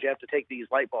 Sometimes you have to take these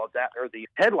light bulbs out or the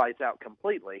headlights out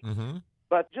completely.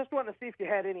 But just wanted to see if you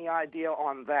had any idea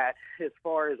on that as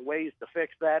far as ways to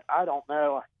fix that. I don't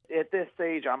know. At this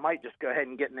stage, I might just go ahead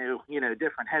and get new,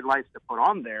 different headlights to put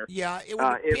on there. Yeah, it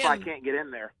would if I can't get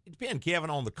in there. It depends, Kevin,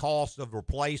 on the cost of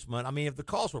replacement. I mean, if the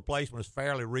cost of replacement is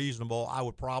fairly reasonable, I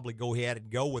would probably go ahead and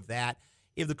go with that.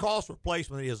 If the cost of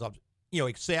replacement is,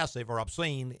 excessive or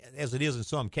obscene, as it is in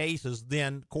some cases,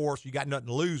 then, of course, you got nothing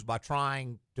to lose by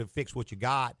trying to fix what you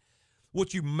got.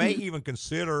 What you may even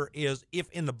consider is if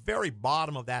in the very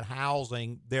bottom of that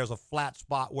housing there's a flat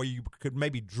spot where you could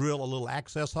maybe drill a little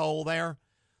access hole there,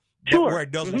 where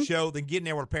it doesn't show, then get in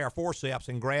there with a pair of forceps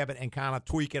and grab it and kind of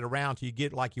tweak it around till you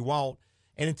get it like you want,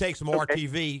 and then take some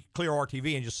RTV, clear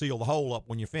RTV, and just seal the hole up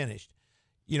when you're finished.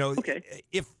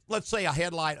 If, let's say, a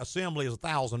headlight assembly is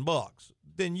 $1,000,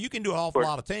 then you can do an awful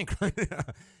lot of tinkering.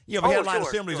 If a headlight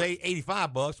assembly is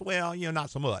 $85, well, not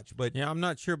so much. But yeah, I'm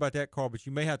not sure about that, Carl, but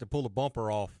you may have to pull the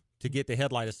bumper off to get the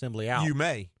headlight assembly out. You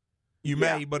may.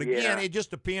 But again, it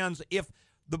just depends. If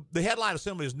the headlight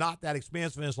assembly is not that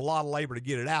expensive and it's a lot of labor to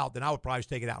get it out, then I would probably just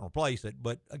take it out and replace it.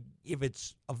 But if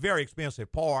it's a very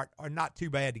expensive part or not too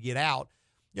bad to get out,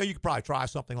 you could probably try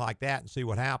something like that and see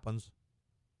what happens.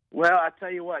 Well, I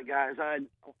tell you what, guys, I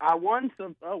once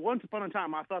upon a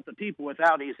time I thought that people with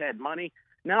Audis had money.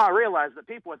 Now I realize that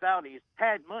people with Audis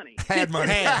had money. Had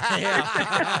money.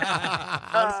 I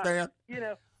understand.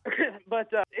 But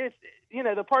it's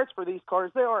the parts for these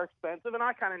cars, they are expensive, and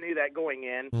I kind of knew that going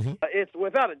in. It's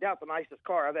without a doubt the nicest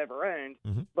car I've ever owned.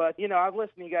 But I've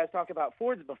listened to you guys talk about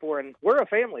Fords before, and we're a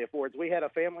family of Fords. We had a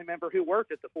family member who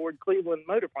worked at the Ford Cleveland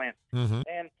Motor Plant,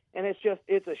 and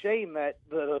it's a shame that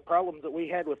the problems that we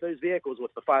had with those vehicles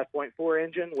with the 5.4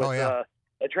 engine with a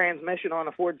transmission on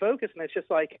a Ford Focus, and it's just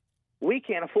like, we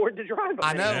can't afford to drive them.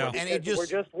 I know, and we're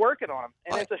just working on them,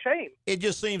 and it's a shame. It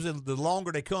just seems that the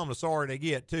longer they come, the sorrier they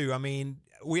get, too. I mean,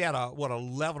 we had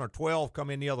 11 or 12 come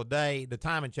in the other day. The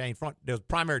timing chain the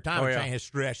primary timing chain has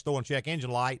stretched, throw and check engine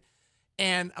light,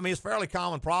 and I mean it's a fairly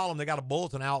common problem. They got a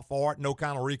bulletin out for it, no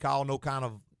kind of recall, no kind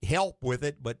of help with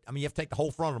it, but I mean you have to take the whole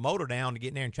front of the motor down to get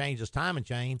in there and change this timing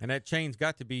chain. And that chain's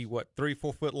got to be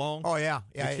 3-4 foot long. Oh yeah,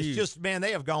 it's just, man,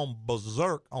 they have gone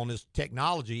berserk on this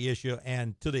technology issue,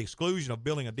 and to the exclusion of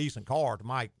building a decent car, to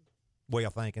my way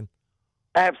of thinking.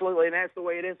 Absolutely, and that's the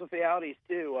way it is with the Audis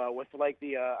too. With like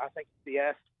the I think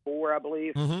the S4, I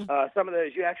believe. Some of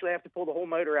those you actually have to pull the whole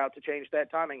motor out to change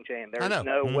that timing chain. There's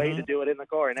no way to do it in the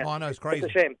car, and I know, it's crazy.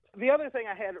 It's a shame. The other thing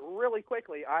I had really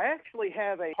quickly, I actually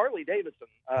have a Harley Davidson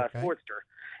Sportster,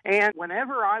 and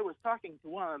whenever I was talking to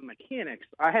one of the mechanics,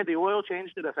 I had the oil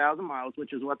changed at 1,000 miles,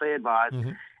 which is what they advise,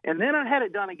 and then I had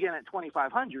it done again at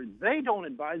 2,500. They don't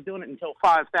advise doing it until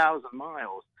 5,000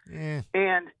 miles.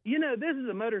 And this is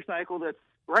a motorcycle that's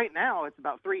right now it's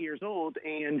about 3 years old,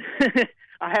 and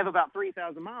I have about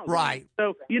 3,000 miles. Right.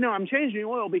 So I'm changing the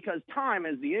oil because time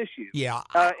is the issue. Yeah.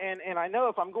 And I know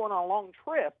if I'm going on a long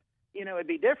trip, it'd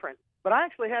be different. But I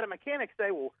actually had a mechanic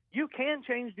say, "Well, you can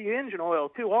change the engine oil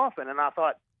too often," and I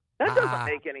thought that doesn't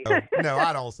make any sense. No,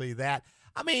 I don't see that.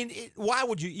 I mean, why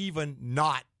would you even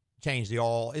not change the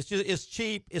oil? It's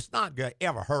cheap. It's not going to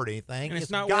ever hurt anything. And it's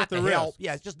not got worth the to risk. help.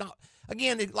 Yeah, it's just not.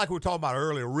 Again, like we were talking about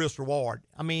earlier, risk reward.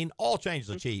 I mean, all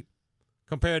changes are cheap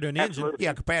compared to an engine.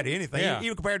 Yeah, compared to anything. Yeah.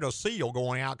 Even compared to a seal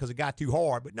going out because it got too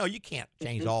hard. But no, you can't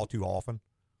change the oil too often.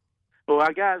 Well,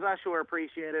 guys, I sure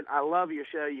appreciate it. I love your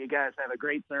show. You guys have a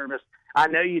great service. I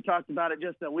know you talked about it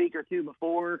just a week or two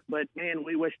before, but, man,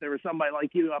 we wish there was somebody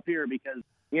like you up here because,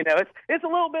 you know, it's a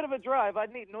little bit of a drive.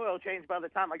 I'd need an oil change by the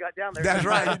time I got down there. That's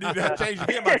right. You need to change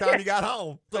again by the time you got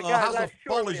home. So, Guys, how's I the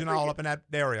surely foliage and all up in that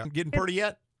area? Getting pretty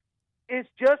yet? It's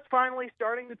just finally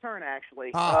starting to turn,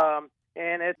 actually.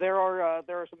 And there are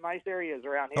some nice areas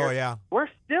around here. Oh, yeah. We're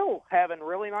still having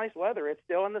really nice weather. It's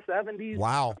still in the 70s.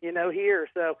 Wow. You know, here.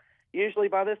 So usually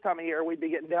by this time of year, we'd be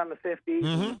getting down to 50s.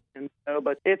 Mm-hmm. And so,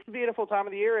 but it's a beautiful time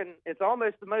of the year, and it's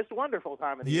almost the most wonderful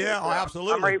time of the year. Yeah, So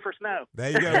absolutely. I'm ready for snow.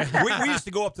 There you go. we used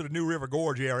to go up to the New River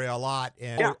Gorge area a lot,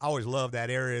 and I always loved that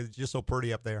area. It's just so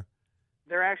pretty up there.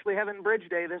 They're actually having Bridge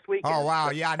Day this weekend. Oh, wow.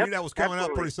 Yeah, I knew that was coming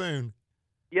absolutely. up pretty soon.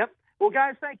 Yep. Well,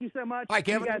 guys, thank you so much. All right,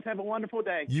 Kevin. You guys have a wonderful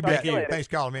day. You Talk bet. to you later. Thanks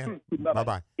for calling, man.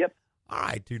 Bye-bye. Yep. All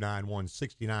right,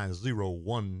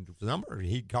 291-6901 is the number.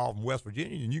 He can call from West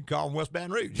Virginia, and you can call from West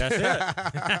Baton Rouge. That's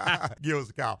it. Give us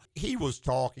a call. He was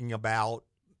talking about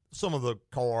some of the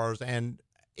cars, and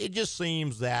it just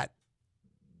seems that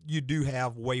you do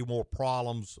have way more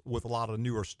problems with a lot of the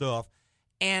newer stuff.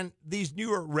 And these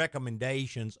newer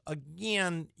recommendations,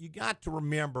 again, you got to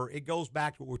remember, it goes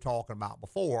back to what we were talking about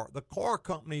before. The car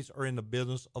companies are in the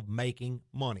business of making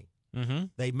money. Mm-hmm.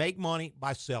 They make money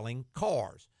by selling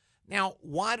cars. Now,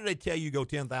 why do they tell you go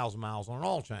 10,000 miles on an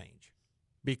oil change?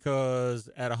 Because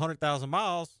at 100,000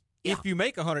 miles, if you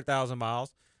make 100,000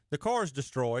 miles, the car is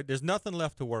destroyed. There's nothing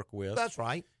left to work with. That's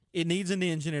right. It needs an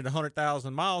engine at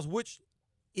 100,000 miles, which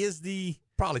is the...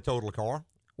 Probably total the car.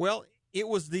 Well, it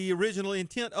was the original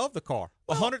intent of the car,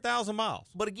 100,000 miles.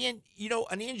 But again, you know,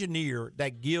 an engineer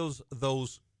that gives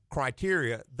those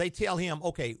criteria, they tell him,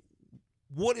 okay,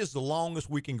 what is the longest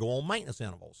we can go on maintenance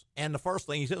intervals? And the first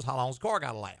thing he says, how long is the car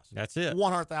got to last? That's it.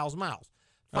 100,000 miles.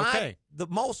 Okay. The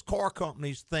most car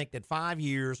companies think that 5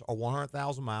 years or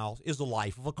 100,000 miles is the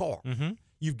life of a car. Mm-hmm.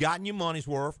 You've gotten your money's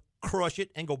worth, crush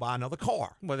it, and go buy another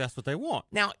car. Well, that's what they want.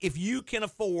 Now, if you can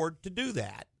afford to do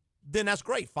that, then that's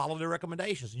great. Follow their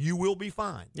recommendations. You will be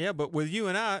fine. Yeah, but with you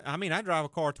and I mean, I drive a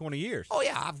car 20 years. Oh,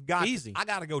 yeah. I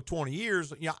got to go 20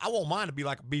 years. You know, I won't mind to be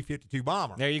like a B-52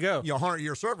 bomber. There you go. You know,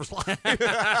 100-year service life.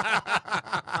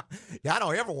 Yeah, I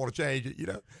don't ever want to change it, you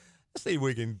know. Let's see if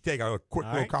we can take a quick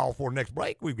little call for the next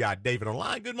break. We've got David on the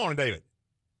line. Good morning, David.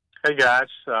 Hey, guys.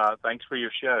 Thanks for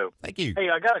your show. Thank you. Hey,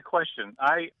 I got a question.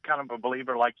 I kind of a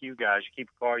believer like you guys. You keep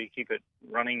a car, you keep it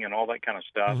running and all that kind of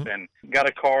stuff. Mm-hmm. And got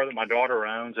a car that my daughter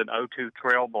owns, an '02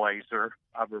 Trailblazer.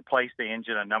 I've replaced the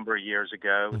engine a number of years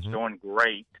ago. Mm-hmm. It's doing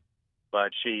great.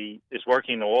 But she is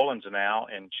working in New Orleans now,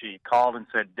 and she called and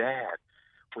said, Dad,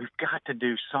 we've got to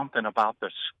do something about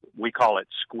this. We call it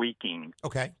squeaking.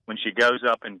 Okay. When she goes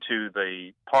up into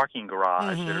the parking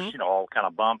garage, there's, you know, all kind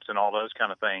of bumps and all those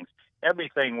kind of things.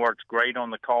 Everything works great on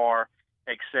the car,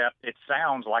 except it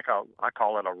sounds like I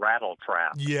call it a rattle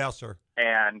trap. Yes, sir.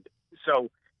 And so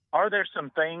are there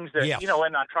some things that, Yes. you know,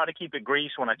 and I try to keep it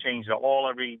greased when I change the oil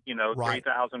every,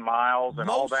 3,000 miles and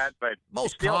all that, but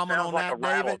most it still common sounds on like that, a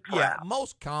rattle David. trap. Yeah,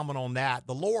 most common on that.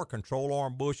 The lower control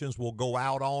arm bushings will go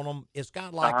out on them. It's kind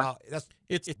of like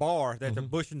it's a bar that the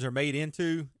bushings are made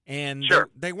into, and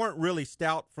Sure. they weren't really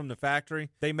stout from the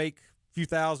factory. They make a few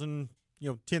thousand,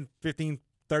 10, 15,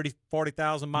 30,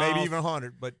 40,000 miles. maybe even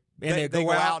 100, but And they they go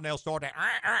go out out and they'll start to.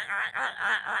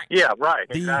 Yeah, right,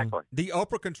 exactly. The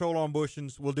upper control arm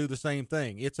bushings will do the same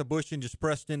thing. It's a bushing just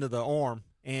pressed into the arm,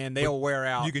 and they'll wear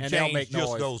out. You can and they'll change make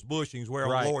just noise. those bushings, where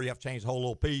on Right. the lower you have to change the whole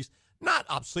little piece. Not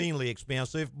obscenely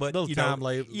expensive, but Little time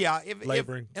yeah, if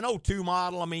laboring. an '02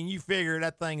 model, I mean, you figure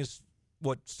that thing is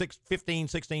 15,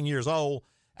 16 years old,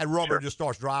 and rubber just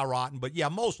starts dry rotting. But yeah,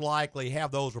 most likely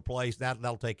have those replaced.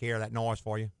 That'll take care of that noise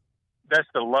for you. That's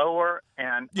the lower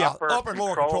and upper and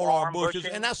lower control arm bushes,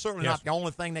 bushing. and that's certainly not the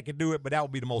only thing that can do it, but that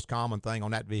would be the most common thing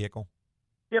on that vehicle.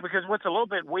 Yeah, because what's a little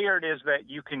bit weird is that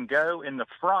you can go in the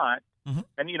front, and,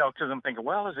 because I'm thinking,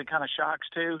 well, is it kind of shocks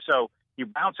too? So you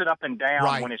bounce it up and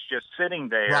down when it's just sitting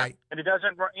there, and it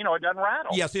doesn't, it doesn't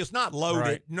rattle. Yes, it's not loaded.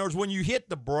 Right. In other words, when you hit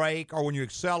the brake or when you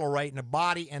accelerate and the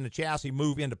body and the chassis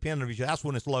move independent of each other, that's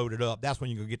when it's loaded up. That's when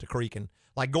you can get to creaking.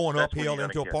 Like going uphill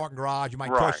into a parking garage, you might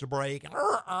touch the brake, and when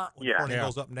the front end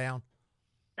goes up and down.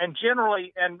 And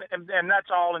generally, and that's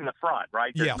all in the front,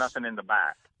 right? There's nothing in the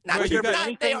back. Now, Has there been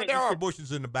anything there are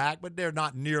bushes in the back, but they're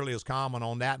not nearly as common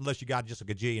on that unless you got just a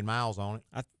gajillion miles on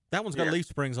it. That one's got leaf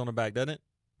springs on the back, doesn't it?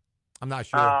 I'm not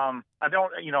sure. I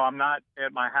don't, I'm not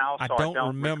at my house, so I don't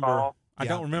remember. recall. I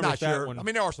don't remember not that sure. one. I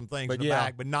mean, there are some things in the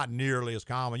back, but not nearly as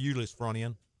common. Usually it's front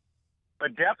end.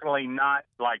 but definitely not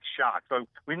like shocks. So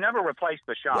we've never replaced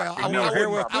the shocks.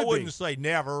 Well, I wouldn't say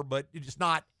never, but it's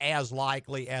not as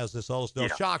likely as this other stuff.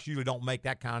 Yeah. Shocks usually don't make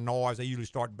that kind of noise. They usually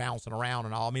start bouncing around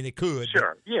and all. I mean, they could.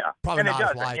 Sure, yeah. Probably and not it as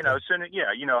doesn't, likely.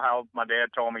 you know how my dad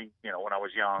told me, when I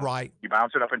was young. Right. You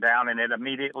bounce it up and down, and it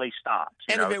immediately stops.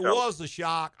 And if it was the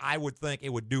shock, I would think it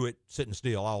would do it sitting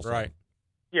still also. Right.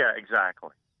 Yeah, exactly.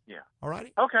 Yeah. All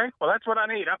righty. Okay. Well, that's what I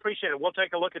need. I appreciate it. We'll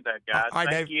take a look at that, guys. All right,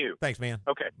 Thank Dave. you. Thanks, man.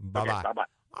 Okay. Bye-bye. Okay, bye-bye.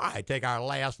 All right, take our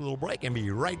last little break and be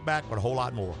right back with a whole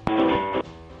lot more.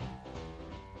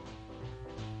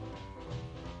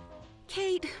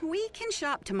 Kate, we can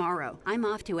shop tomorrow. I'm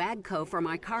off to AGCO for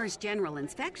my car's general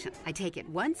inspection. I take it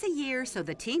once a year so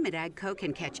the team at AGCO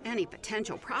can catch any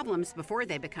potential problems before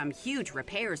they become huge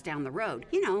repairs down the road.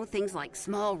 You know, things like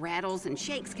small rattles and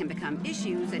shakes can become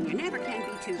issues, and you never can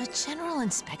be too... A general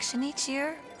inspection each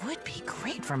year would be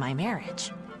great for my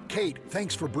marriage. Kate,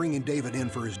 thanks for bringing David in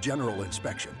for his general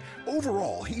inspection.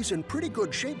 Overall, he's in pretty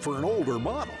good shape for an older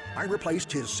model. I replaced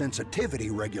his sensitivity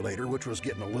regulator, which was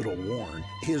getting a little worn.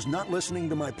 His not listening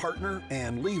to my partner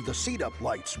and leave the seat up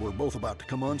lights were both about to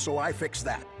come on, so I fixed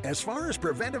that. As far as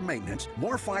preventive maintenance,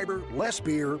 more fiber, less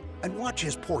beer, and watch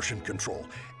his portion control,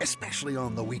 especially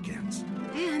on the weekends.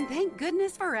 And thank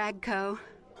goodness for AGCO.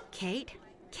 Kate,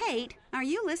 are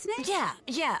you listening?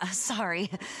 Yeah,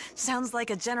 sorry. Sounds like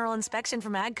a general inspection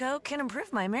from AGCO can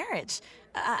improve my marriage.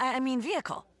 I mean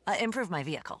vehicle. Improve my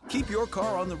vehicle. Keep your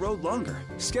car on the road longer.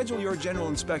 Schedule your general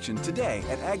inspection today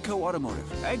at AGCO Automotive.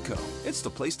 AGCO, it's the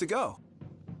place to go.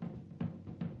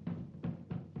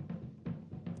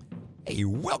 Hey,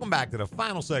 welcome back to the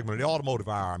final segment of the Automotive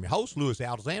Hour. I'm your host, Louis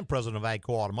Altazan, president of AGCO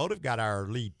Automotive. Got our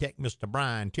lead tech, Mr.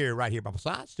 Brian Terry, right here by my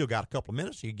side. Still got a couple of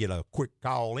minutes. You get a quick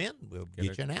call in. We'll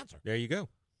get you an answer. There you go.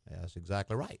 That's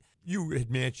exactly right. You had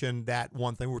mentioned that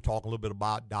one thing we were talking a little bit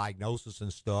about diagnosis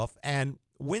and stuff, and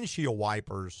windshield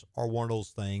wipers are one of those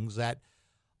things that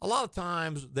a lot of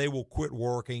times they will quit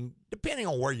working depending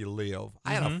on where you live.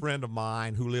 I had a friend of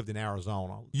mine who lived in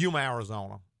Arizona, Yuma,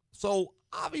 Arizona. So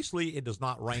obviously it does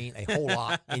not rain a whole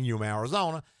lot in Yuma,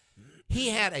 Arizona. He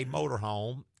had a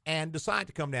motorhome and decided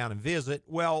to come down and visit.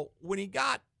 Well, when he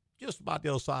got just about the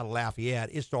other side of Lafayette,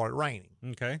 it started raining.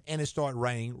 Okay. And it started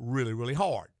raining really, really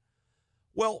hard.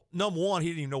 Well, number one, he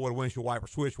didn't even know what a windshield wiper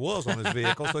switch was on his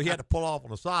vehicle, so he had to pull off on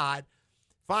the side.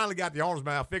 Finally got the owner's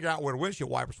manual, figured out where the windshield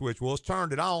wiper switch was,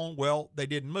 turned it on. Well, they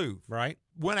didn't move. Right.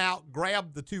 Went out,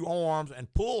 grabbed the two arms,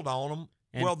 and pulled on them.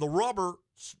 And well, the rubber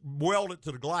welded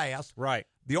to the glass. Right.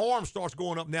 The arm starts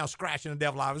going up and down, scratching the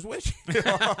devil out of his windshield.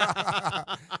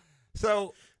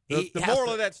 So the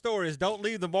moral of that story is don't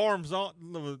leave the arms on,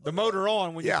 the motor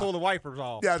on when you pull the wipers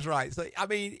off. That's right. So, I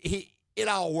mean, it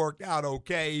all worked out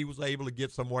okay. He was able to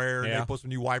get somewhere, and they put some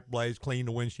new wiper blades, clean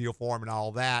the windshield for him and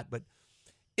all that. But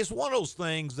it's one of those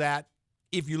things that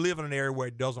if you live in an area where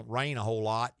it doesn't rain a whole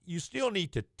lot, you still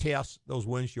need to test those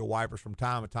windshield wipers from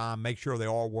time to time, make sure they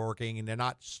are working and they're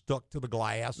not stuck to the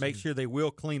glass. Make sure they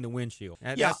will clean the windshield.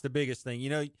 That's the biggest thing. You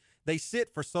know, they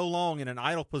sit for so long in an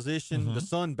idle position, the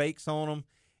sun bakes on them,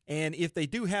 and if they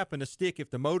do happen to stick, if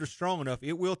the motor's strong enough,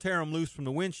 it will tear them loose from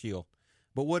the windshield.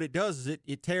 But what it does is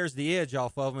it tears the edge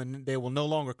off of them, and they will no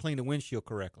longer clean the windshield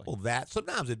correctly. Well,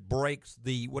 sometimes it breaks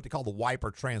what they call the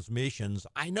wiper transmissions.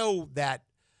 I know that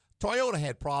Toyota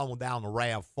had problem down the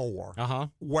RAV4,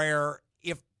 where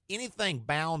if anything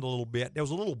bound a little bit, there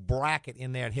was a little bracket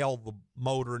in there that held the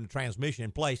motor and the transmission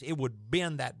in place. It would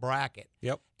bend that bracket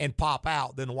and pop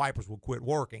out. Then the wipers would quit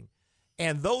working.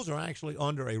 And those are actually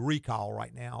under a recall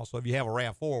right now. So if you have a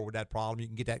RAV4 with that problem, you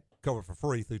can get that covered for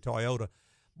free through Toyota.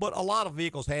 But a lot of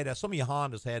vehicles had that. Some of your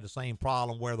Hondas had the same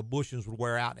problem where the bushings would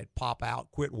wear out and it'd pop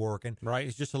out, quit working. Right.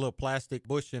 It's just a little plastic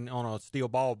bushing on a steel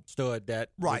ball stud that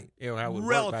would relatively,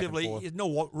 work back and there's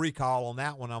no recall on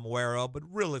that one I'm aware of, but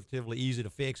relatively easy to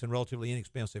fix and relatively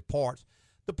inexpensive parts.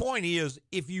 The point is,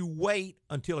 if you wait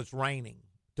until it's raining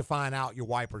to find out your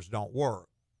wipers don't work,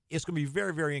 it's going to be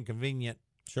very, very inconvenient.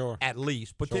 Sure. At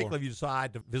least, particularly if you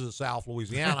decide to visit South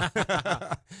Louisiana,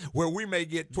 where we may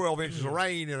get 12 inches of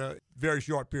rain in a very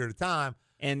short period of time.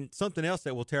 And something else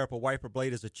that will tear up a wiper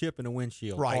blade is a chip in the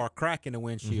windshield or a crack in the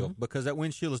windshield because that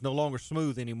windshield is no longer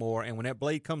smooth anymore. And when that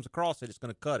blade comes across it, it's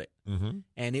going to cut it.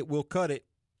 And it will cut it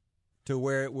to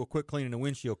where it will quit cleaning the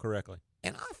windshield correctly.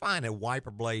 And I find that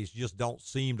wiper blades just don't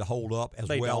seem to hold up as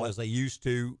well as they used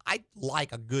to. I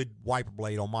like a good wiper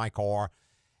blade on my car.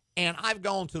 And I've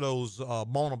gone to those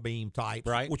monobeam types,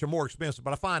 which are more expensive,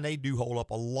 but I find they do hold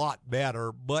up a lot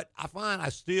better. But I find I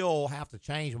still have to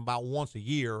change them about once a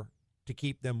year to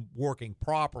keep them working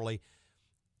properly.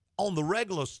 On the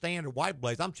regular standard wiper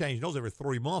blades, I'm changing those every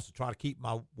 3 months to try to keep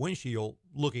my windshield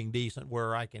looking decent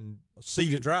where I can see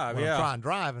to drive, when I'm trying to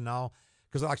drive and all.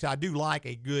 Because like I said, I do like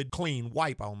a good clean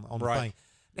wipe on the thing.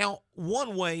 Now,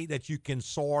 one way that you can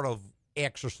sort of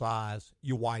exercise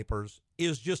your wipers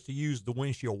is just to use the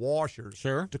windshield washers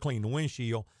to clean the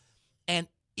windshield. And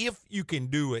if you can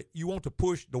do it, you want to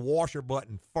push the washer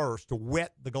button first to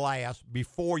wet the glass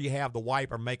before you have the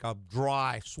wiper make a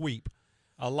dry sweep.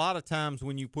 A lot of times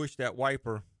when you push that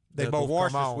wiper, the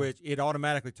washer switch, it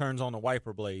automatically turns on the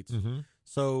wiper blades. Mm-hmm.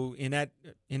 So in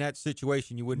that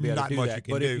situation, you wouldn't be able to do that.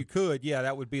 But if you could,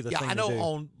 that would be the thing to do. Yeah, I know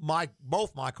on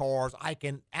both my cars, I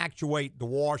can actuate the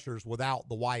washers without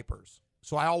the wipers.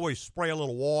 So I always spray a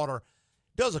little water.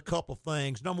 Does a couple of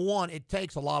things. Number one, it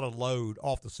takes a lot of load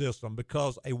off the system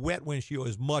because a wet windshield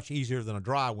is much easier than a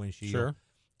dry windshield. Sure.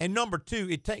 And number two,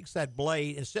 it takes that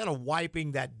blade, instead of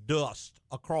wiping that dust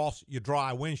across your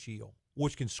dry windshield,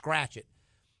 which can scratch it.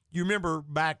 You remember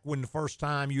back when the first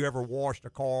time you ever washed a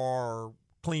car or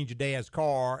cleaned your dad's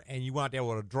car and you went out there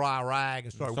with a dry rag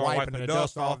and started wiping the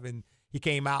dust off and he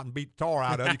came out and beat the tar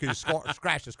out of it because you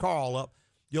scratched his car all up.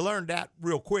 You learned that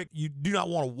real quick. You do not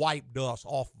want to wipe dust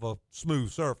off of a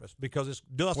smooth surface because this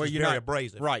dust is very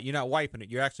abrasive. Right, you're not wiping it.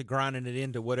 You're actually grinding it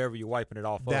into whatever you're wiping it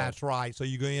off of. That's right. So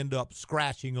you're going to end up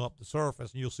scratching up the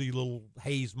surface, and you'll see little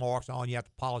haze marks on. You have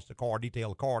to polish the car, detail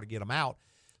the car to get them out.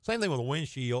 Same thing with a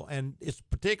windshield, and it's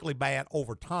particularly bad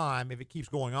over time. If it keeps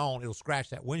going on, it'll scratch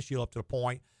that windshield up to the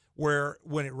point where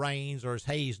when it rains or it's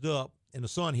hazed up, and the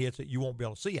sun hits it, you won't be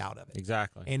able to see out of it.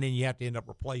 Exactly. And then you have to end up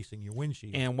replacing your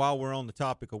windshield. And while we're on the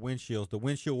topic of windshields, the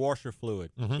windshield washer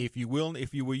fluid, if you will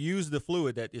use the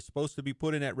fluid that is supposed to be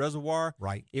put in that reservoir,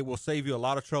 it will save you a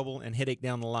lot of trouble and headache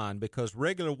down the line because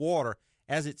regular water,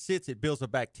 as it sits, it builds a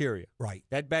bacteria. Right.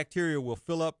 That bacteria will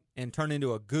fill up and turn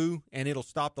into a goo, and it'll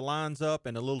stop the lines up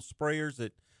and the little sprayers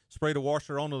that spray the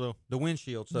washer onto the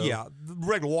windshield. So yeah, the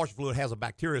regular washer fluid has a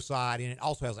bactericide and it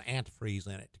also has an antifreeze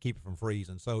in it to keep it from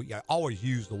freezing. So always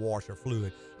use the washer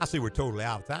fluid. I see we're totally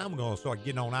out of time. We're going to start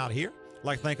getting on out of here. I'd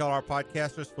like to thank all our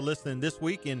podcasters for listening this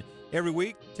week and every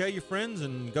week. Tell your friends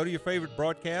and go to your favorite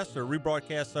broadcast or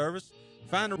rebroadcast service.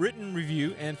 Find a written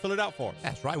review and fill it out for us.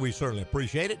 That's right. We certainly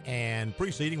appreciate it. And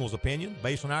preceding was opinion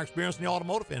based on our experience in the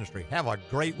automotive industry. Have a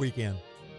great weekend.